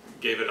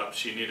gave it up.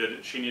 She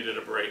needed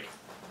a break.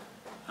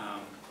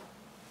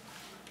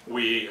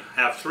 We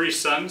have 3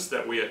 sons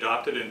that we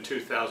adopted in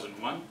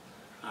 2001.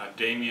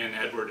 Damien,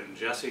 Edward, and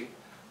Jesse.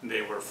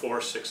 They were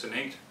 4, 6, and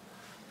 8.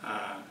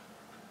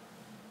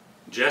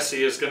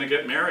 Jesse is going to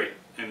get married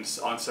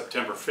on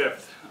September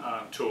 5th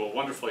to a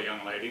wonderful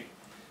young lady,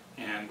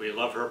 and we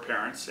love her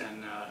parents,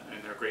 and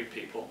they're great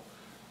people.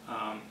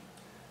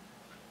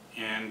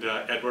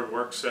 Edward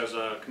works as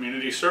a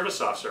community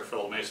service officer for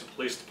the La Mesa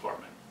Police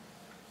Department.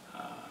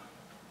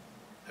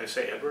 Did I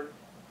say Edward?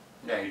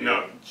 Yeah, you do.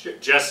 No,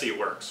 Jesse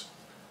works.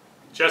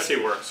 Jesse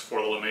works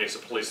for the La Mesa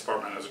Police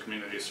Department as a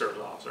community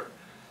service officer.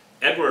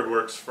 Edward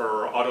works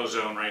for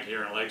AutoZone right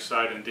here in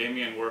Lakeside, and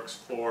Damien works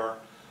for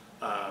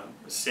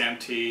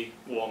Santee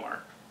Walmart.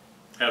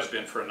 Has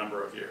been for a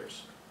number of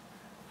years.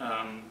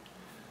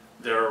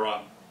 They're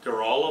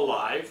all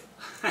alive,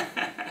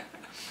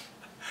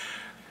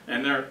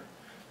 and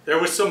there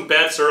was some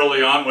bets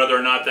early on whether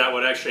or not that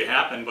would actually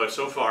happen, but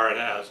so far it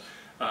has.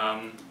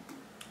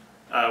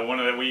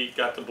 We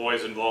got the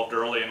boys involved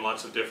early in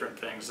lots of different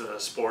things,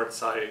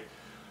 sports.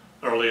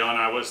 Early on,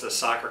 I was the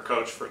soccer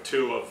coach for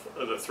 2 of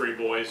the 3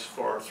 boys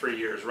for 3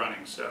 years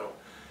running. So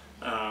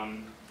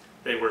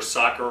they were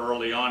soccer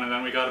early on, and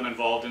then we got them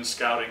involved in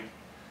scouting.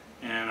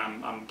 And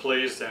I'm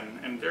pleased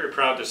and very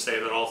proud to say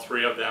that all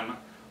 3 of them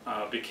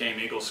became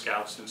Eagle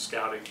Scouts in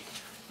scouting.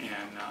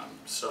 And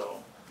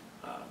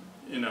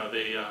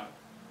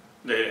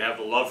they have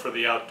a love for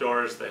the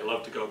outdoors. They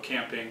love to go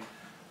camping.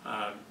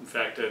 In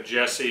fact,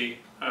 Jesse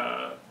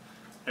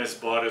has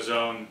bought his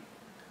own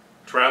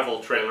travel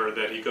trailer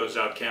that he goes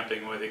out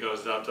camping with. He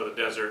goes out to the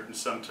desert, and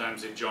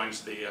sometimes he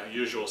joins the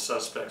usual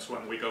suspects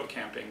when we go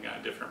camping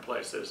different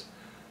places.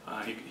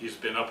 He's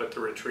been up at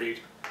the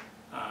retreat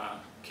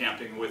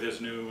camping with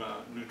his new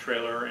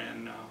trailer,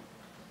 and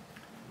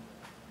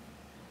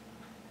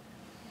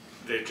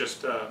they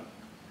just,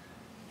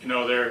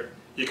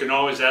 you can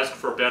always ask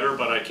for better,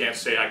 but I can't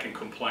say I can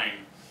complain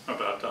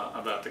about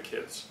the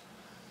kids.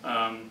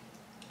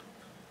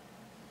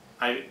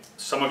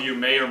 Some of you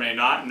may or may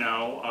not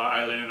know,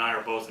 Eileen and I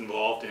are both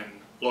involved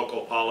in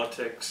local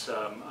politics.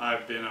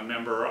 I've been a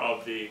member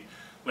of the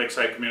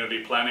Lakeside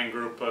Community Planning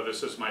Group.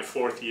 This is my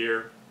 4th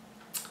year.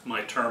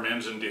 My term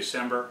ends in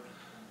December.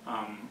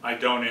 I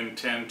don't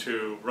intend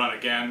to run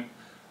again.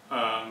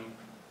 I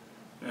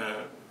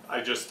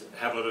just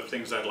have other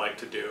things I'd like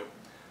to do.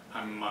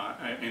 I'm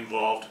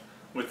involved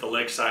with the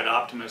Lakeside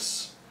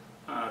Optimists.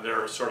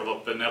 They're sort of a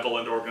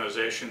benevolent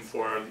organization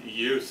for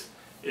youth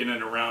in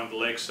and around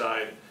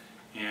Lakeside,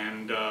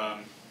 and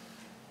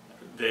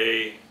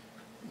they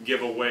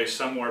give away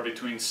somewhere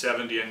between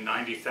 $70,000 and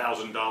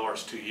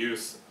 $90,000 to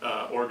youth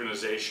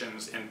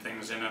organizations and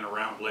things in and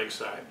around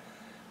Lakeside.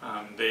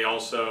 They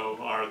also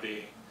are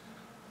the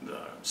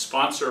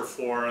sponsor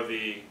for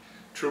the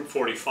Troop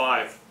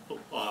 45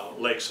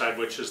 Lakeside,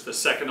 which is the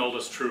second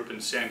oldest troop in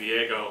San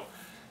Diego.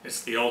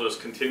 It's the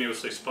oldest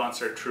continuously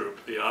sponsored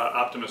troop. The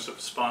Optimists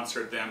have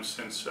sponsored them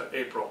since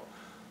April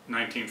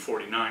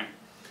 1949.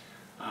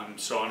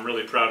 So I'm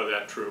really proud of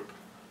that troop.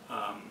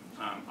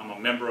 I'm a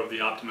member of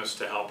the Optimists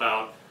to help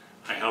out.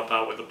 I help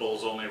out with the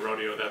Bulls Only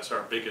Rodeo. That's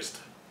our biggest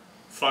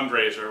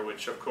fundraiser,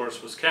 which of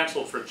course was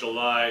canceled for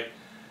July.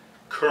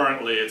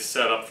 Currently it's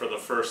set up for the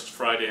first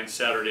Friday and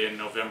Saturday in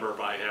November,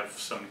 but I have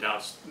some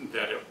doubts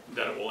that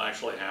it will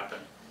actually happen.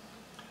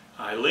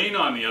 Eileen,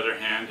 on the other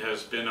hand,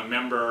 has been a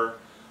member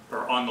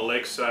or on the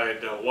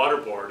Lakeside Water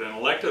Board, an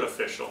elected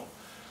official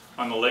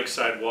on the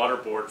Lakeside Water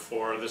Board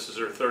for, this is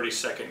her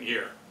 32nd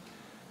year.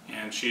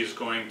 And she's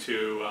going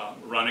to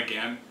run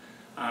again.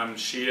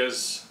 She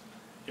is,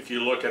 if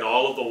you look at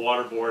all of the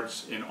water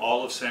boards in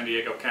all of San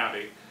Diego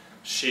County,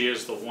 she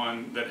is the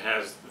one that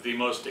has the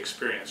most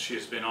experience. She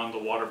has been on the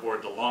water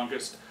board the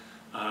longest.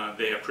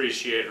 They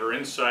appreciate her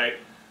insight.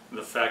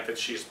 The fact that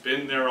she's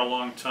been there a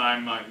long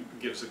time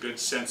gives a good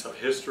sense of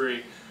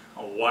history.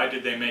 Why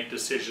did they make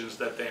decisions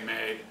that they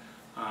made?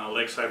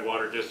 Lakeside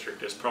Water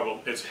District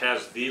is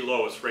has the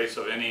lowest rates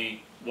of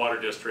any water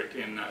district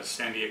in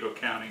San Diego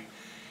County,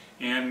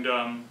 and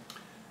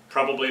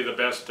probably the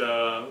best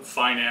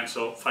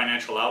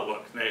financial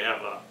outlook. They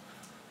have a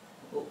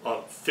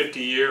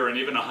 50-year and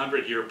even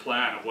 100-year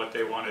plan of what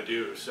they want to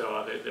do,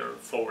 so they're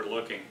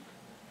forward-looking.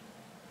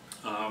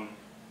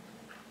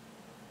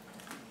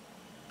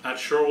 Not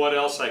sure what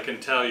else I can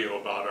tell you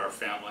about our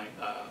family.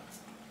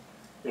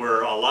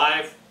 We're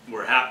alive,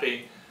 we're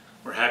happy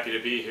to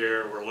be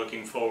here. We're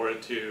looking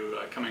forward to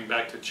coming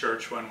back to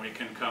church when we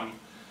can come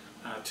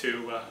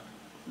to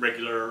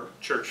regular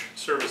church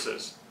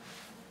services.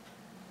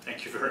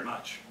 Thank you very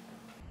much.